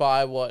 You don't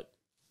buy what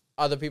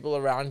other people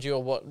around you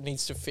or what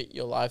needs to fit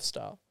your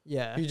lifestyle.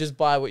 Yeah. You just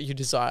buy what you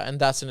desire, and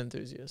that's an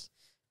enthusiast.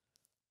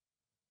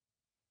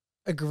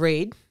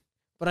 Agreed.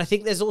 But I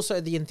think there's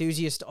also the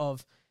enthusiast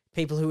of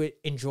people who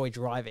enjoy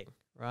driving,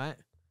 right?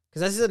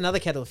 Because this is another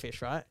kettle of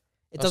fish, right?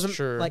 It That's doesn't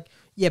true. like,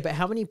 yeah, but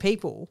how many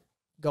people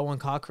go on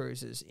car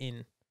cruises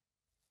in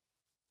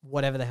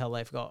whatever the hell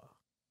they've got?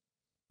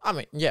 I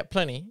mean, yeah,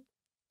 plenty.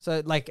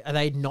 So, like, are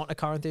they not a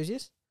car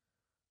enthusiast?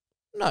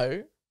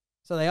 No.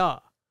 So they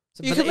are.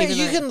 So, You but can even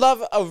you though- can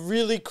love a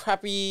really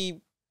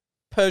crappy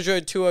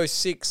Peugeot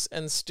 206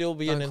 and still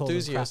be don't an call them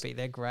enthusiast. crappy,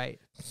 they're great.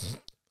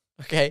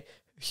 Okay.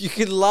 You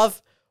can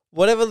love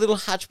whatever little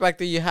hatchback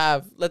that you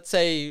have. Let's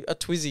say a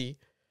Twizy.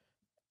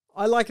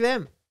 I like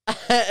them.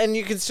 And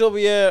you can still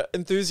be a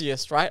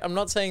enthusiast, right? I'm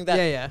not saying that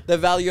Yeah. the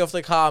value of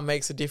the car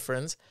makes a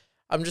difference.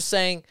 I'm just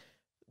saying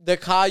the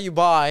car you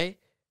buy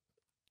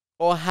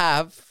or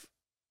have,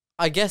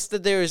 I guess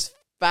that there is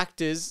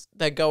factors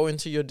that go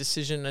into your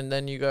decision, and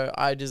then you go,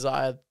 I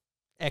desire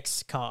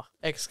X car.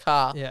 X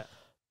car. Yeah.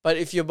 But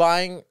if you're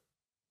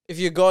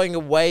going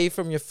away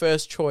from your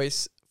first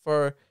choice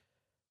for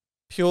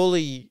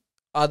purely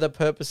other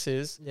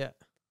purposes, Yeah.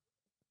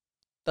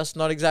 that's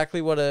not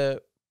exactly what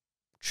a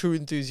true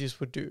enthusiast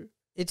would do.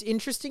 It's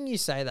interesting you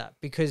say that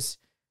because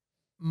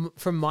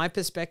from my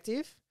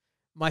perspective,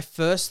 my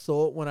first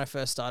thought when I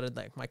first started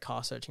like my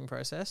car searching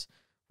process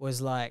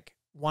was like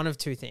one of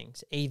two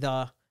things.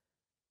 Either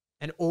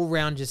an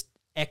all-round just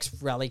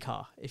X rally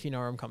car, if you know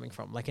where I'm coming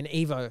from, like an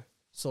Evo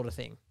sort of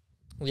thing,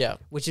 Yeah.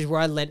 which is where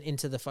I lent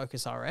into the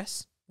Focus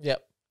RS.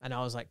 Yep. And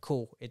I was like,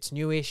 cool, it's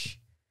newish.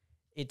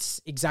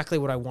 It's exactly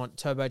what I want.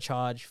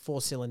 Turbocharged,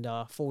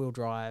 4-cylinder, 4-wheel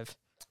drive.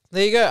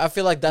 There you go. I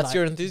feel like that's Like,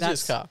 your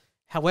enthusiast car.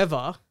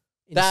 However,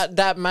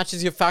 That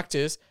matches your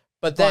factors,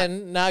 but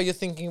then now you're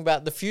thinking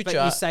about the future.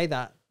 but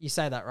you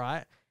say that,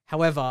 right?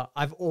 However,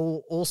 I've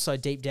also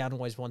deep down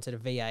always wanted a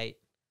V8,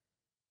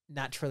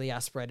 naturally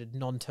aspirated,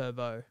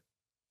 non-turbo,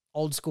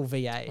 old school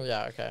V8.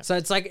 Yeah, okay. So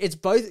it's like it's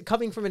both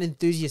coming from an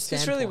enthusiast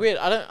It's standpoint. really weird.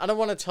 I don't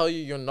want to tell you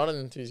you're not an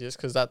enthusiast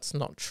because that's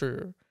not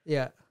true.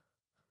 Yeah.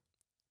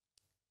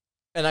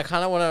 And I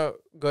kind of want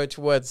to go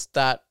towards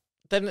that.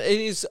 Then it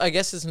is, I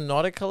guess, it's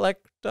not a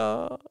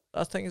collector.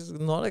 I think it's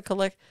not a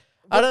collect.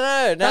 I don't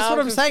know. That's what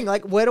I'm saying.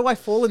 Like, where do I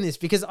fall in this?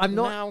 Because I'm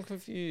not. Now I'm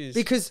confused.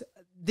 Because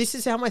this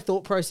is how my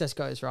thought process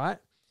goes, right?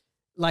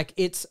 Like,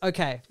 it's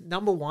okay.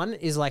 Number one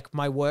is like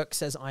my work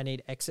says I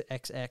need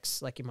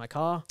XXX like in my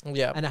car,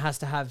 yeah. and it has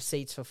to have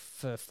seats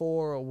for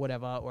 4 or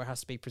whatever, or it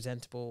has to be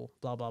presentable,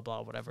 blah blah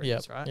blah, whatever it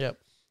is, right? Yep.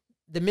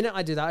 The minute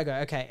I do that, I go,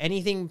 okay,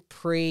 anything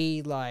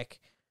pre like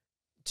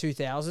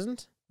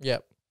 2000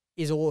 Yep.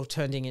 is all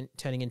turning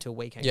into a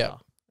weekend Yeah. car.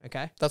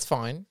 Okay, That's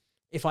fine.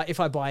 if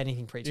I buy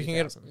anything pre You can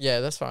get. 2000, Yeah,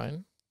 that's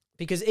fine.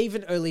 because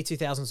even early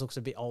 2000s looks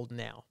a bit old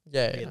now.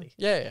 Yeah. Really.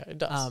 Yeah. Yeah. It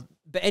does.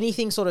 But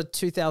anything sort of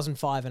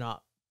 2005 and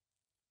up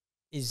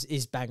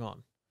is bang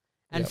on.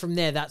 And Yep. from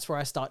there, that's where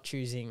I start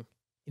choosing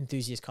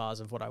enthusiast cars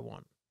of what I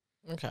want.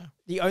 Okay.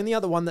 The only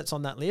other one that's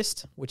on that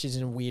list, which is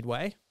in a weird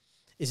way,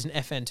 is an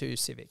FN2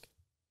 Civic.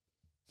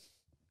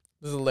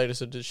 This is the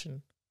latest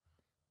edition.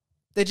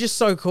 They're just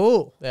so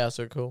cool. They are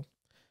so cool.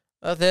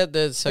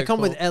 They're so They come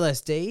cool. with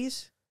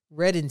LSDs,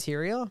 red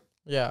interior.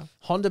 Yeah,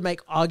 Honda make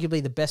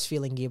arguably the best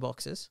feeling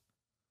gearboxes.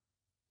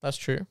 that's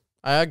true.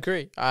 I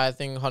agree. I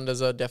think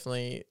Hondas are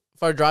definitely,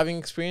 for a driving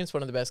experience,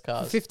 one of the best For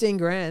cars. 15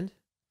 grand.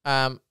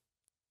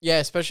 Yeah,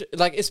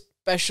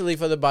 especially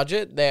for the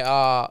budget, they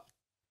are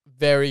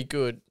very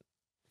good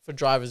for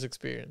driver's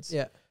experience.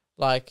 Yeah.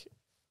 Like,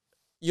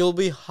 you'll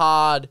be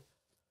hard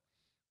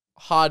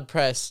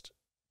pressed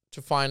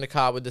to find a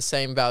car with the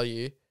same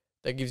value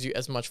that gives you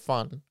as much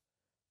fun,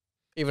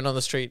 even on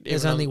the street.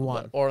 There's even only on,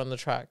 one. or on the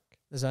track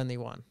There's only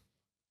one.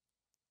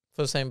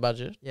 for the same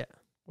budget. Yeah.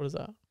 What is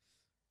that?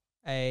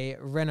 A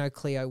Renault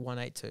Clio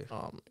 182.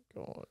 Oh my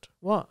god.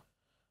 What?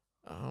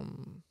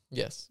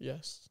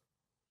 Yes.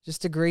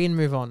 Just agree and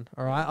move on,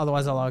 all right?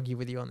 Otherwise, I'll argue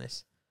with you on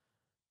this.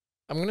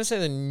 I'm gonna say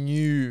the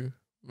new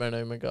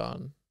Renault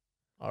Megane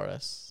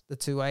RS. The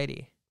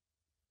 280.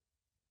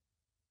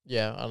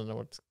 Yeah, I don't know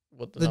what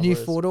the The number new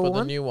is, four-door but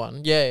one? the new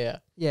one. Yeah.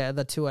 Yeah,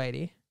 the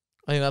 280.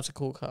 I think that's a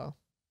cool car.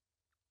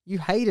 You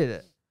hated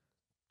it.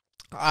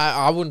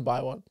 I wouldn't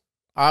buy one.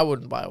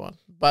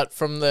 But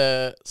from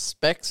the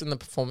specs and the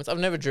performance, I've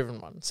never driven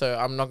one, so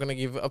I'm not gonna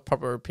give a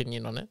proper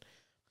opinion on it.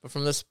 But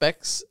from the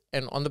specs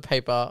and on the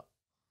paper,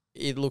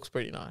 it looks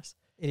pretty nice.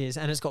 It is,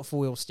 and it's got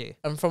 4-wheel steer.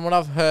 And from what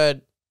I've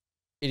heard,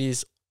 it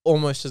is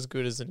almost as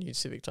good as the new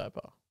Civic Type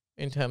R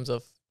in terms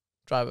of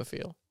driver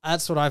feel.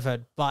 That's what I've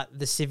heard. But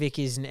the Civic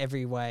is in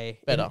every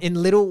way Better. In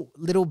little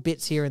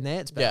bits here and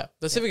there. It's better. Yeah,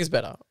 the Civic is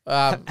better.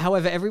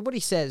 However, everybody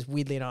says,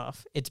 weirdly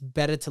enough, it's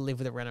better to live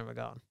with a Renault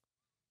Megane.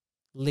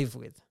 Live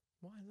with.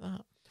 Why is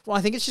that? Well,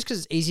 I think it's just because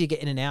it's easier to get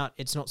in and out.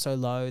 It's not so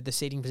low. The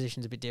seating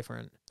position's a bit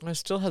different. It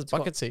still has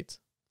bucket seats.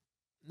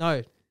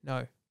 No,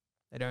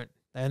 they don't.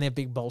 They only have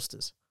big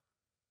bolsters.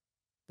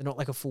 They're not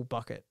like a full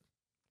bucket.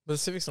 But the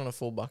Civic's not a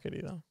full bucket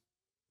either.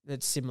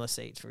 It's similar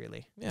seats,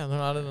 really. Yeah,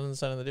 no, I don't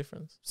understand the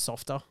difference.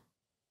 Softer.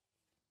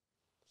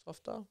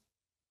 Softer?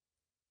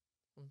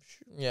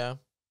 Yeah.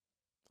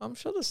 I'm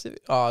sure the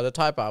Civic... Oh, the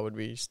Type R would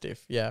be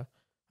stiff. Yeah,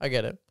 I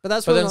get it. But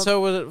that's But what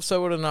then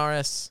so would an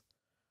RS.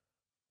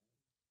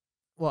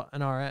 What,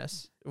 an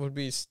RS? It would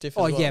be stiff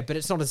Oh, as well. yeah, but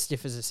it's not as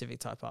stiff as a Civic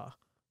Type R.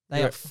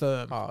 They are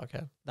firm. Oh,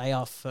 okay. They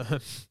are firm.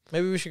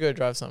 Maybe we should go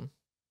drive some.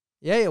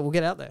 Yeah, we'll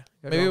get out there.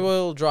 Maybe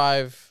we'll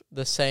drive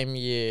the same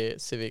year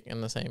Civic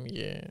and the same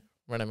year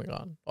Renault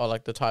Megane. Or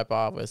like the Type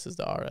R versus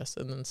the RS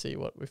and then see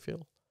what we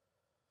feel.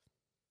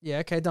 Yeah,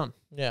 okay, done.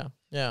 Yeah,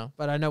 yeah.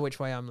 But I know which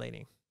way I'm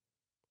leaning.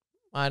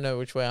 I know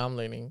which way I'm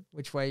leaning.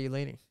 Which way are you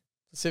leaning?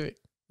 The Civic.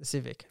 The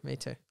Civic. Me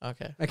too.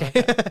 Okay. Okay.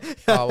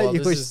 Oh, well,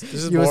 you this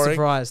is you were boring.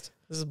 surprised.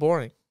 This is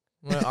boring.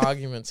 No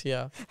arguments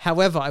here.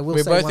 However, I will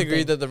We say both one agree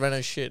thing. that the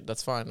Renault's shit.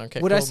 That's fine. Okay.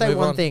 Would cool. I say Move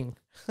one on. thing?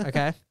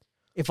 Okay.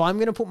 If I'm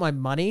going to put my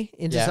money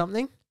into Yeah.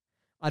 something,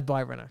 I'd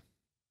buy Renault.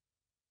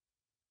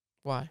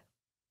 Why?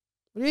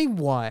 What do you mean,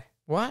 why?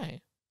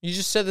 Why? You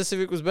just said the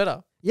Civic was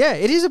better. Yeah,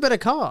 it is a better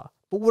car.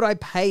 But would I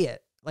pay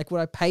it? Like,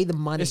 would I pay the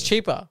money? It's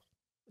cheaper.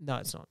 No,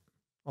 it's not.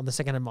 On the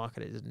second-hand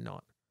market, it is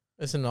not.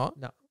 Is it not?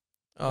 No.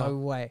 Oh. No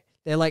way.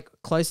 They're like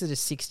closer to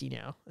 60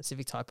 now, a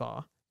Civic Type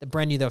R. The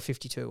brand new, they were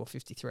 52 or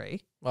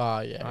 53. Oh,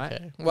 yeah. Right?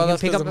 Okay. You Well, can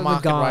that's pick because up the a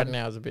market right Megane.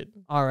 now is a bit...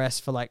 RS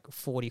for like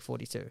 40,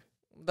 42.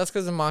 That's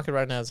because the market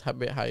right now is a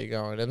bit how you're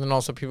going. And then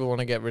also people want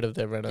to get rid of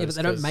their Renaults. Yeah, but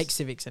they don't 'cause make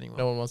Civics anymore.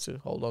 No one wants to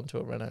hold on to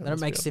a Renault. They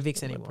don't make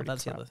Civics anymore. pretty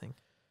That's crap. the other thing.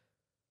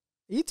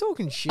 Are you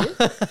talking shit?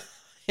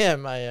 Yeah,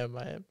 I am.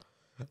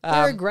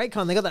 They're a great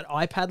car. They got that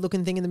iPad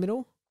looking thing in the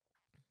middle.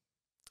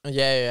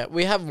 Yeah.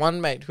 We have one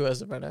mate who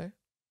has a Renault.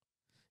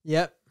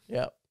 Yep.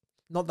 Yeah.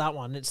 Not that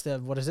one. It's the,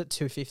 what is it?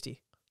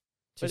 250.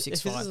 But if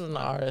this 265. is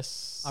an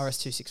RS... RS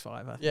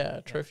 265. I think. Yeah,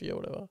 trophy or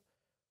whatever.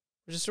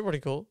 Which is still pretty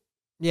cool.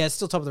 Yeah, it's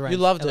still top of the range.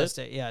 loved it?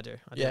 LSD. Yeah, I do.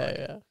 I do like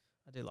it. Yeah.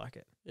 I do like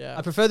it. Yeah.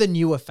 I prefer the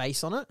newer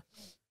face on it,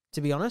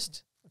 to be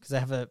honest, because they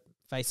have a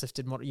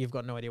facelifted model. You've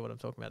got no idea what I'm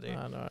talking about, do you?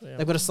 No idea.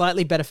 They've got a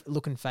slightly better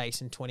looking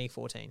face in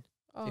 2014.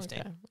 Oh, 15.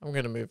 okay. I'm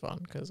going to move on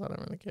because I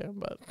don't really care.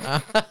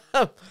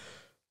 But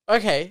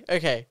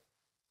okay.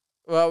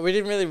 Well, we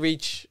didn't really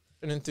reach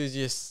an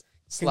enthusiast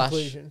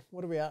Conclusion.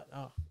 What are we at?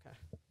 Oh, okay.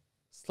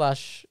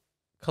 slash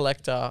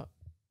collector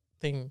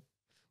thing.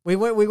 We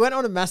went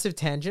on a massive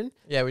tangent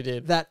Yeah, we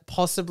did. that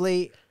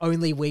possibly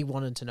only we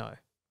wanted to know.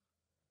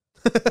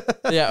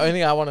 Yeah,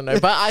 only I want to know.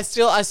 But I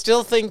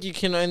still think you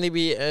can only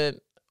be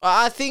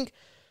I think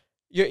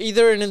you're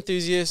either an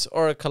enthusiast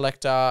or a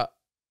collector.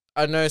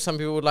 I know some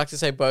people would like to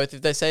say both.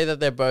 If they say that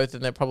they're both,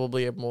 then they're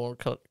probably a more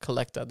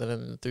collector than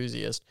an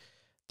enthusiast.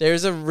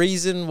 There's a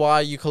reason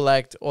why you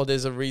collect, or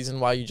there's a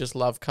reason why you just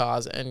love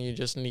cars and you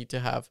just need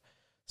to have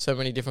so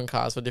many different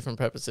cars for different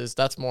purposes.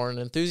 That's more an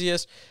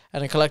enthusiast,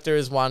 and a collector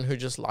is one who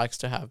just likes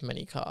to have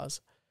many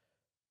cars.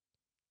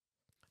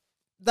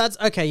 That's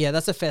okay. Yeah,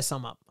 that's a fair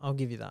sum up. I'll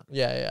give you that.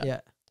 Yeah.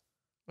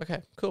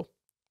 Okay, cool.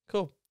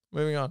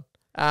 Moving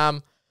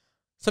on.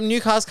 Some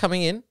new cars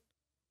coming in.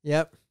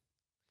 Yep.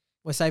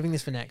 We're saving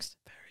this for next.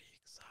 Very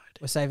excited.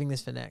 We're saving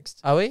this for next.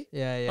 Are we?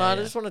 Yeah. No, I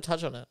just want to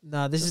touch on it.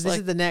 No, this just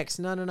is the next.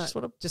 No. Just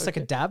want to Just like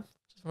a dab.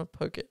 Just want to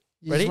poke it.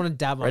 You Ready? just want to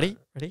dab on Ready? it.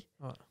 Ready?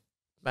 Oh.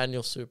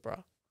 Manual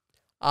Supra.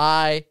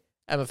 I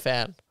am a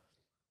fan.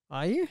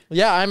 Are you?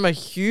 Yeah, I'm a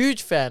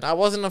huge fan. I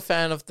wasn't a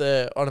fan of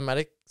the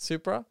automatic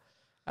Supra.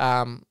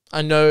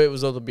 I know it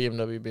was all the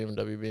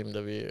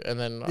BMW, and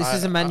then This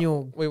is a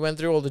manual. we went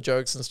through all the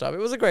jokes and stuff. It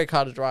was a great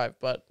car to drive,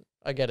 but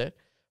I get it.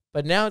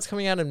 But now it's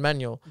coming out in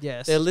manual.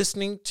 Yes. They're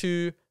listening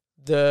to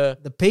the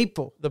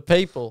people.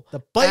 people. The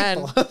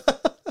people.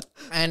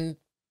 And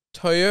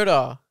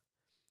Toyota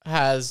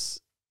has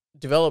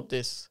developed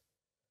this.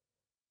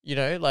 You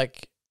know,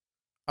 like,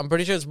 I'm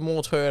pretty sure it's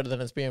more Toyota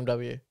than it's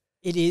BMW.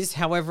 It is.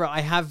 However,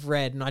 I have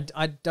read, and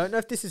I don't know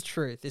if this is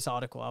true, this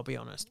article, I'll be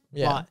honest.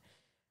 Yeah. But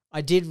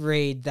I did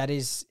read that it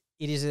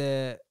is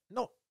a,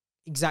 not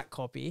exact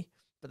copy,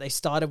 but they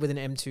started with an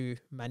M2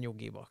 manual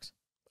gearbox.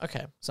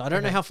 Okay. So I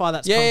don't know Okay. how far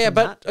that's come from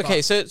but that,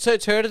 okay, so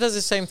Toyota does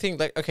the same thing.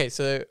 Like, okay,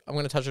 so I'm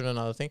going to touch on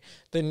another thing.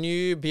 The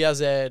new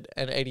BRZ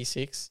and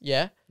 86,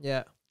 yeah?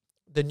 Yeah.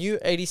 The new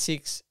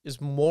 86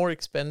 is more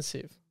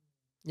expensive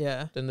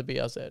Yeah. than the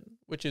BRZ,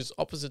 which is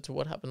opposite to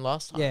what happened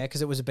last time. Yeah,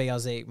 because it was a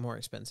BRZ more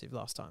expensive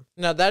last time.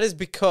 Now, that is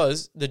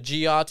because the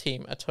GR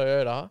team at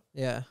Toyota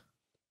Yeah.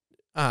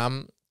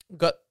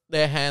 got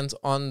their hands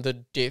on the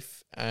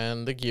diff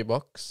and the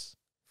gearbox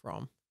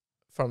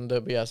from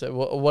the BRZ,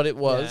 what it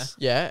was,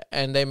 yeah,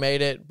 and they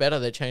made it better.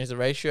 They changed the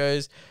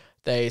ratios.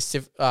 They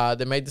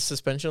made the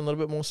suspension a little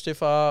bit more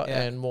stiffer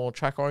and more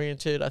track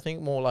oriented. I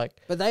think more like.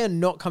 But they are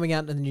not coming out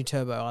in the new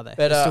turbo, are they?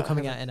 Better- They're still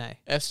coming out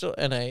NA. Still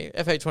NA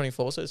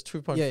F824, so it's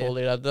 2.4 Yeah, yeah.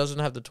 liter. It doesn't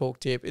have the torque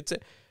tip. It's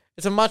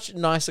a much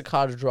nicer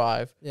car to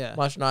drive. Yeah.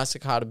 Much nicer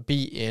car to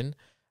be in.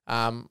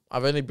 I've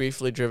only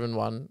briefly driven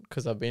one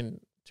because I've been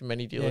to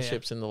many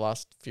dealerships in the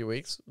last few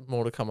weeks.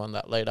 More to come on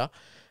that later.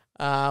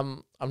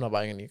 I'm not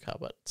buying a new car,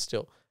 but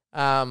still.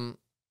 And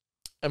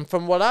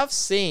from what I've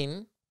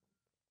seen,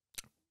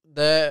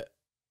 the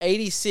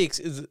 86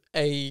 is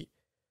a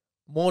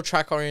more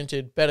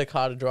track-oriented, better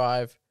car to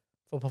drive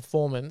for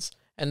performance,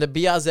 and the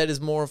BRZ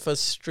is more of a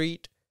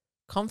street,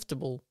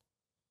 comfortable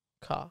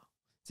car.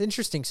 It's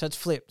interesting. So it's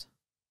flipped.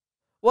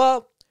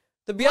 Well,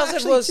 the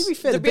BRZ was... to be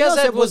fair, the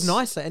BRZ was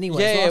nicer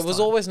anyway. Yeah, it was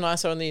always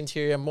nicer on the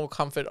interior, more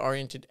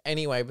comfort-oriented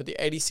anyway, but the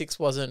 86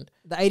 wasn't...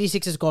 The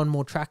 86 has gone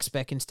more track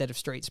spec instead of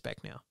street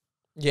spec now.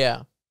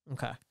 Yeah.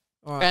 Okay.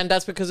 All right. And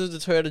that's because of the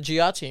Toyota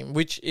GR team,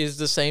 which is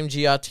the same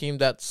GR team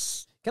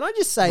that's Can I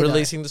just say,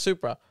 releasing the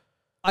Supra.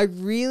 I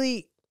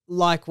really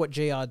like what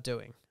GR are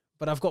doing,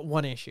 but I've got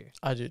one issue.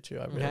 I do too.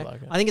 I really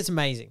like it. I think it's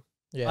amazing.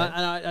 Yeah.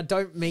 And I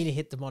don't mean to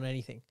hit them on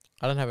anything.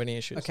 I don't have any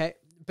issues. Okay.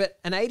 But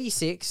an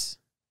 86,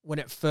 when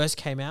it first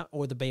came out,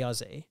 or the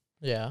BRZ,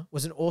 Yeah.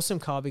 was an awesome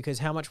car because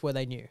how much were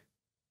they new?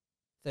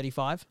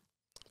 35?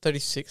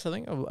 36, I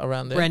think,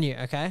 around there. Brand new,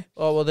 okay?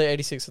 Oh, well, they're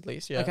 86 at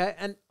least, yeah. Okay.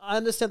 And I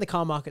understand the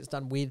car market's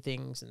done weird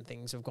things and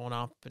things have gone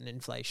up and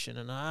inflation,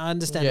 and I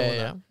understand all of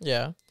that.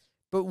 Yeah.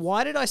 But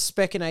why did I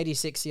spec an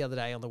 86 the other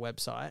day on the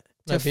website?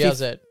 No,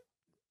 BRZ.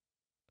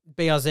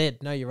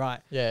 BRZ. No, you're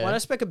right. Yeah. Why did I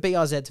spec a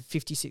BRZ to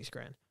 56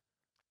 grand?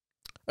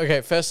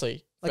 Okay,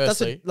 firstly,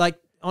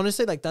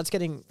 Honestly, that's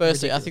getting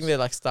Firstly, I ridiculous. think they're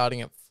like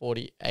starting at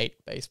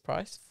 48 base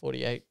price,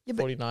 48, Yeah,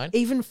 but 49.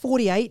 Even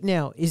 48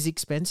 now is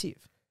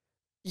expensive.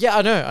 Yeah,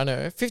 I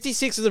know.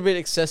 56 is a bit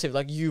excessive.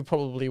 Like you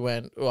probably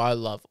went, oh, I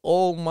love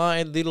all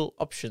my little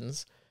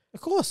options.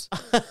 Of course.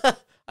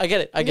 I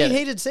get it. I You get need it.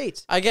 heated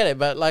seats. I get it.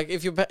 But like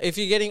if you're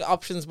getting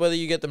options, whether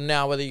you get them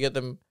now, whether you get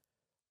them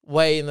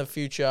way in the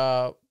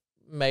future,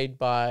 made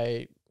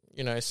by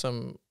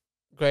some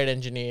great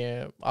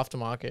engineer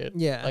aftermarket,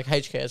 Yeah. like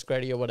HKS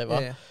Grady or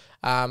whatever.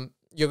 Yeah.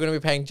 You're going to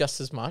be paying just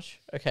as much.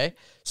 Okay,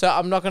 so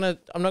I'm not gonna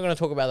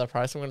talk about the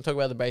price. I'm going to talk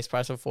about the base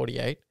price of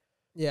 48.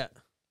 Yeah.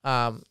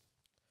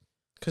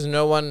 Because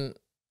no one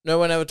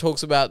ever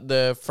talks about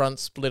the front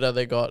splitter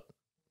they got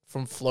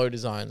from Flow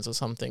Designs or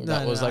something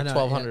that was like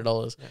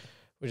 $1,200,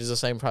 which is the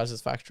same price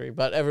as factory.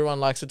 But everyone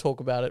likes to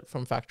talk about it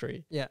from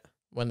factory. Yeah.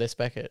 When they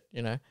spec it,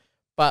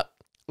 But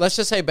let's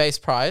just say base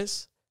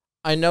price.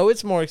 I know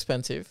it's more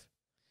expensive,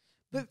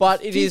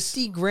 but it is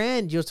 50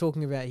 grand you're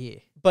talking about here.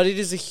 But it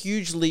is a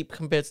huge leap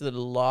compared to the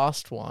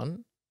last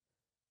one.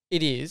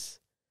 It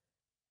is.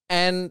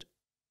 And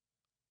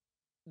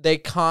they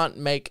can't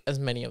make as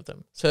many of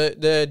them. So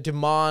the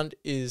demand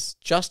is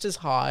just as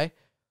high,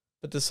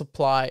 but the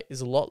supply is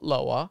a lot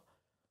lower.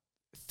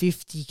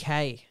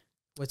 50K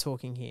we're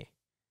talking here.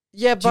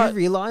 Yeah, Do you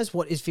realize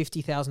what is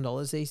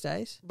 $50,000 these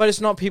days? But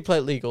it's not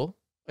P-plate legal.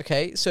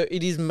 Okay, so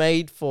it is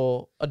made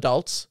for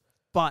adults.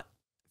 But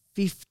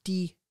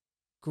 50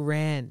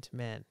 grand,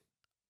 man.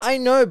 I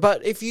know,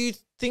 but if you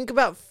think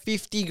about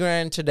 50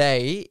 grand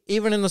today,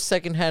 even in the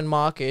secondhand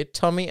market,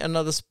 tell me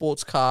another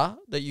sports car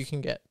that you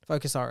can get.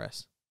 Focus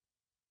RS.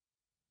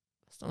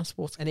 It's not a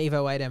sports car. An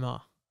Evo 8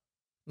 MR.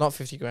 Not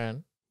 50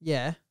 grand.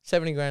 Yeah.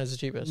 70 grand is the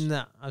cheapest.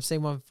 No, I've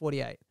seen one for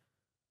 48.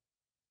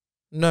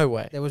 No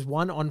way. There was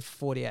one on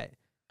 48.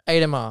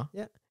 8MR.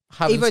 Yeah.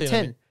 Haven't Evo seen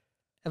 10. any.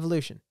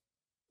 Evolution.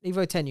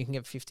 Evo 10 you can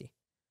get for 50.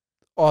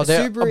 Oh,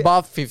 they're Subaru-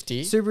 above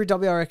 50. Subaru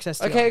WRX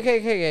STI.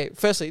 Okay.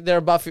 Firstly, they're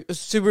above...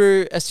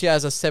 Subaru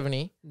STIs are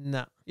 70.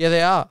 No. Yeah,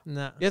 they are.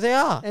 No. Yeah, they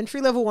are.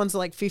 Entry level ones are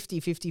like 50,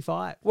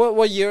 55.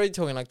 What year are you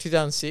talking? Like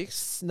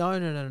 2006?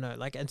 No.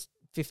 Like it's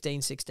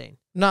 15, 16.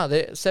 No,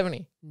 they're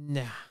 70.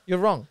 Nah. You're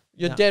wrong.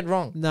 You're dead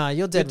wrong. No, you're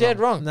You're dead dead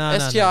wrong. No,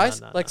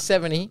 STIs, like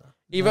 70.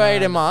 Evo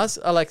 8MRs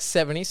are like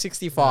 70,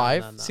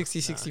 65, 60,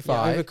 You're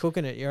 65.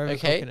 overcooking it. You're overcooking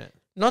Okay. it.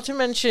 Not to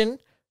mention,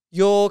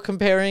 you're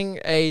comparing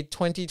a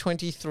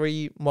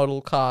 2023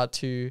 model car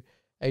to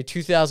a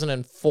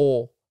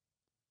 2004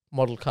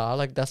 model car.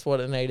 Like, that's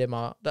what an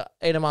 8MR... The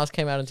 8MRs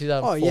came out in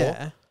 2004. Oh,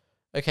 yeah.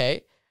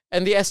 Okay.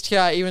 And the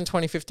STI, even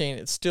 2015,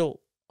 it's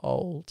still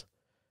old.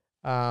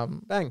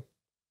 Bang.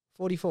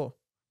 44.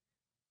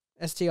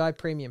 STI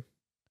premium.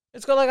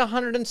 It's got like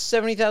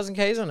 170,000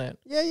 Ks on it.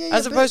 Yeah.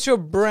 As opposed to a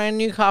brand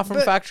new car from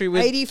factory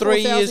with 3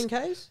 years...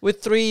 84,000 Ks?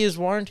 With 3 years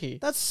warranty.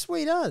 That's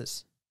sweet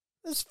as.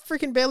 That's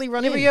freaking barely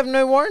running. Yeah, but you have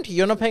no warranty.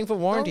 You're not paying for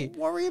warranty. Don't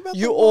worry about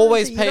You the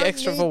always warranty. pay You don't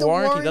extra need for the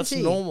warranty. That's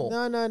normal.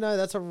 No.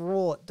 That's a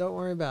rort. Don't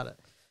worry about it.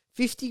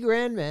 50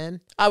 grand, man.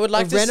 I would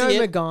like The to see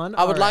Renault it. Megane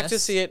I would like to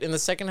RS. see it in the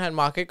secondhand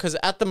market because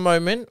at the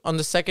moment on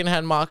the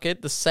secondhand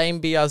market, the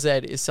same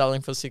BRZ is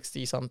selling for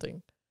 60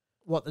 something.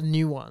 What, the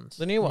new ones?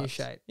 The new ones. New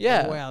shape.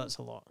 Yeah. Oh, wow, that's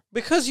a lot.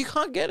 Because you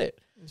can't get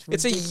it. It's a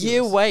ridiculous.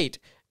 year wait.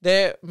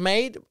 They're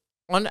made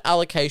on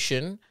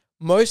allocation.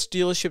 Most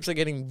dealerships are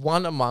getting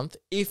one a month,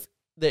 if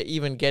they're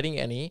even getting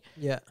any.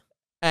 Yeah.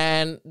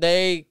 And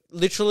they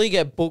literally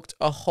get booked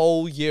a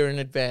whole year in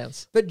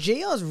advance. But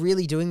GR's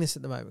really doing this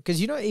at the moment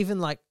because even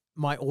like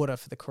my order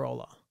for the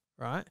Corolla,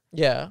 right?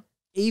 Yeah.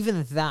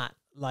 Even that,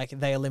 like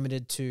they are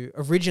limited to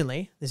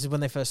originally, this is when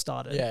they first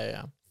started.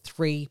 Yeah.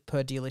 3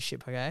 per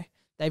dealership, okay?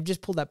 They've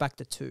just pulled that back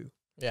to 2.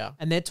 Yeah.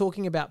 And they're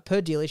talking about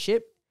per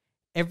dealership,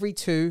 every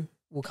 2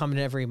 will come in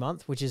every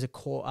month, which is a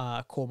core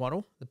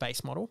model, the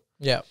base model.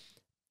 Yeah.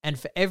 And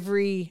for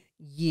every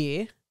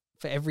year,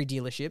 for every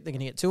dealership, they're going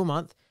to get 2 a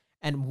month.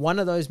 And one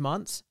of those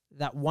months,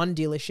 that one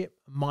dealership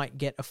might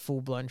get a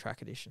full-blown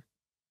track edition.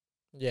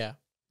 Yeah.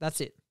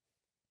 That's it.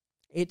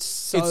 It's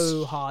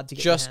so hard to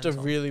get just your a hands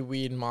on. really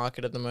weird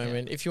market at the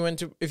moment. If you went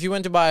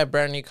to buy a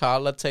brand new car,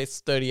 let's say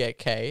it's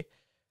 38K,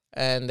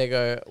 and they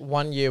go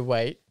 1 year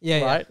wait,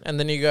 right? And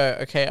then you go,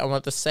 okay, I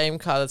want the same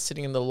car that's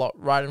sitting in the lot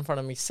right in front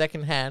of me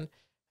secondhand,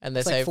 and they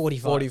It's say like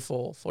 45.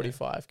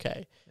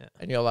 45K. Yeah.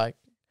 And you're like,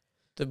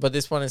 but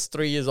this one is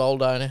 3 years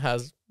older and it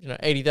has,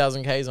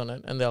 80,000 Ks on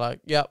it. And they're like,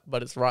 yep,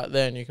 but it's right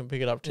there and you can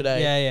pick it up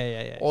today.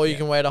 Yeah. Or you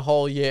can wait a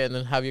whole year and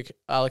then have your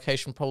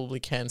allocation probably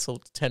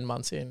cancelled 10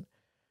 months in.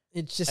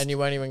 It's just, And you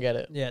won't even get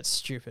it. yeah, it's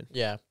stupid.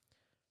 Yeah.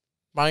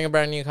 Buying a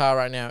brand new car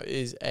right now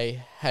is a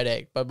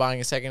headache, but buying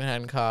a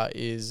secondhand car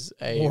is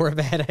a More of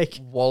a headache.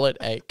 wallet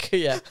ache.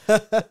 Yeah.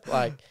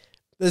 Like,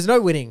 There's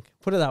no winning.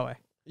 Put it that way.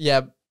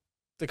 yeah,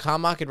 the car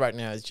market right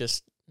now is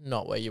just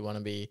not where you want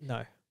to be.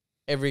 No.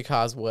 Every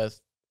car's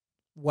worth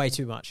Way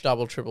too much.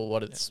 double, triple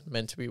what it's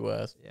meant to be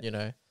worth,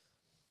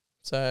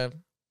 So,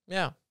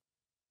 yeah.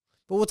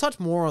 But we'll touch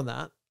more on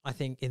that, I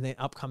think, in the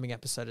upcoming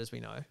episode, as we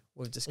know.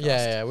 We've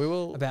discussed We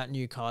will. about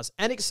new cars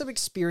and some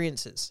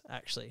experiences,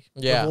 actually.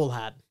 Yeah. We've all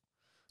had.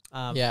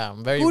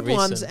 Very good recent,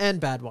 ones and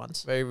bad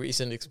ones. very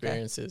recent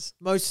experiences.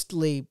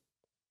 Mostly,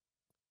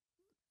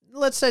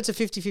 let's say it's a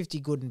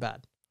 50-50 good and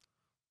bad.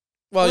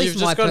 Well, At you've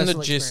least my just gotten the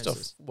personal gist of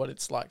experiences. what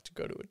it's like to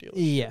go to a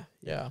dealership.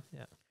 Yeah.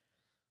 Yeah.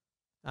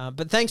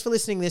 But thanks for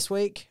listening this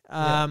week.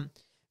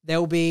 There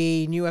will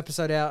be new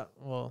episode out,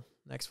 well,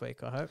 next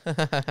week, I hope.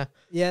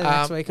 Yeah,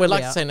 next week. We'd it'll like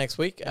be to out. say next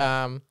week.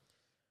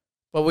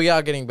 But we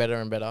are getting better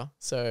and better.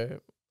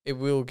 So it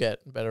will get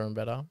better and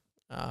better.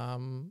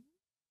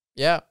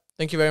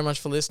 Thank you very much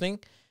for listening.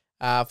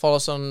 Follow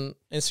us on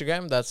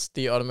Instagram. That's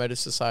the Automotive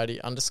Society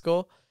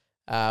 _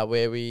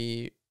 where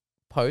we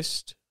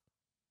post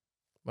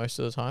most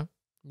of the time.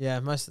 Yeah,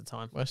 most of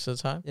the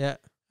time. Yeah.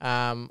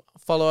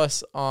 Follow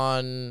us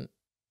on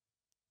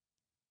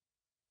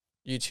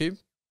YouTube,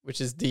 which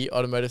is the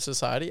Automotive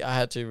Society. I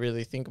had to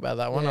really think about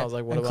that one. Yeah. I was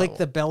like, what and about click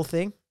the bell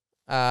thing.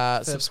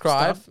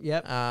 subscribe? Stuff.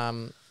 Yep.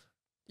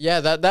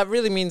 That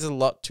really means a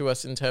lot to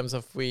us in terms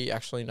of we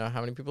actually know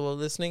how many people are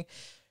listening.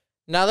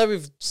 Now that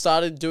we've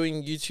started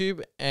doing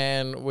YouTube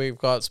and we've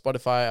got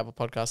Spotify, Apple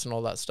Podcasts and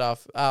all that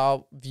stuff,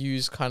 our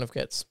views kind of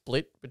get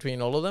split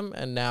between all of them.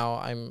 And now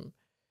I'm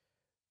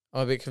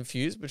a bit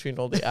confused between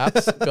all the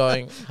apps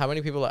going, how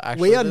many people are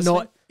actually We are listening?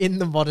 not in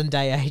the modern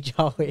day age,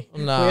 are we?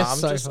 No, We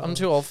are I'm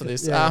too old for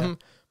this. Yeah.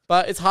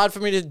 But it's hard for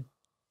me to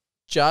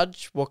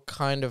judge what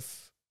kind of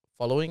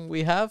following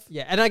we have.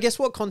 Yeah, and I guess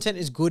what content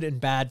is good and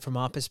bad from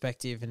our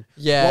perspective, and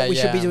Yeah, what we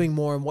should be doing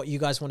more, and what you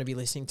guys want to be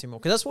listening to more,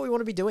 because that's what we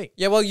want to be doing.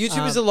 Yeah, well,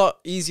 YouTube is a lot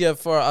easier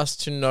for us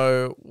to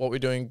know what we're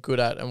doing good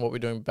at and what we're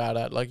doing bad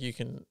at. Like, you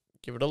can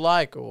give it a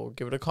like or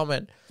give it a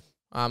comment.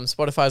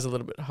 Spotify is a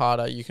little bit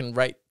harder. You can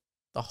rate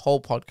the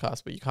whole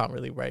podcast, but you can't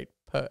really rate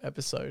per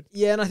episode.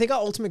 Yeah, and I think our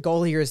ultimate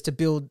goal here is to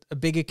build a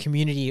bigger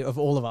community of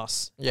all of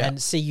us,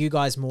 and see you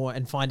guys more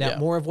and find out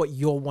more of what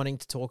you're wanting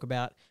to talk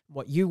about,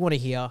 what you want to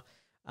hear.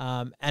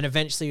 And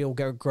eventually it'll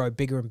grow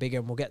bigger and bigger,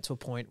 and we'll get to a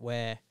point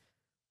where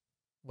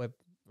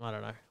I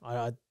don't know.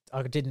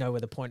 I didn't know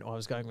where the point I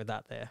was going with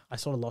that there. I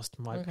sort of lost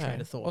my train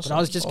of thought. But I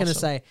was just going to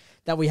say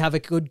that we have a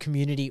good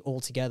community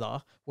all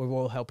together where we're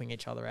all helping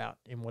each other out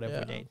in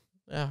whatever we need.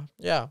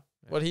 Yeah.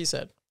 What he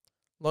said.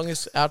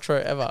 Longest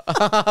outro ever.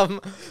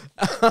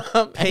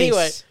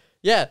 Anyway, Peace.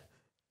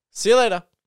 see you later.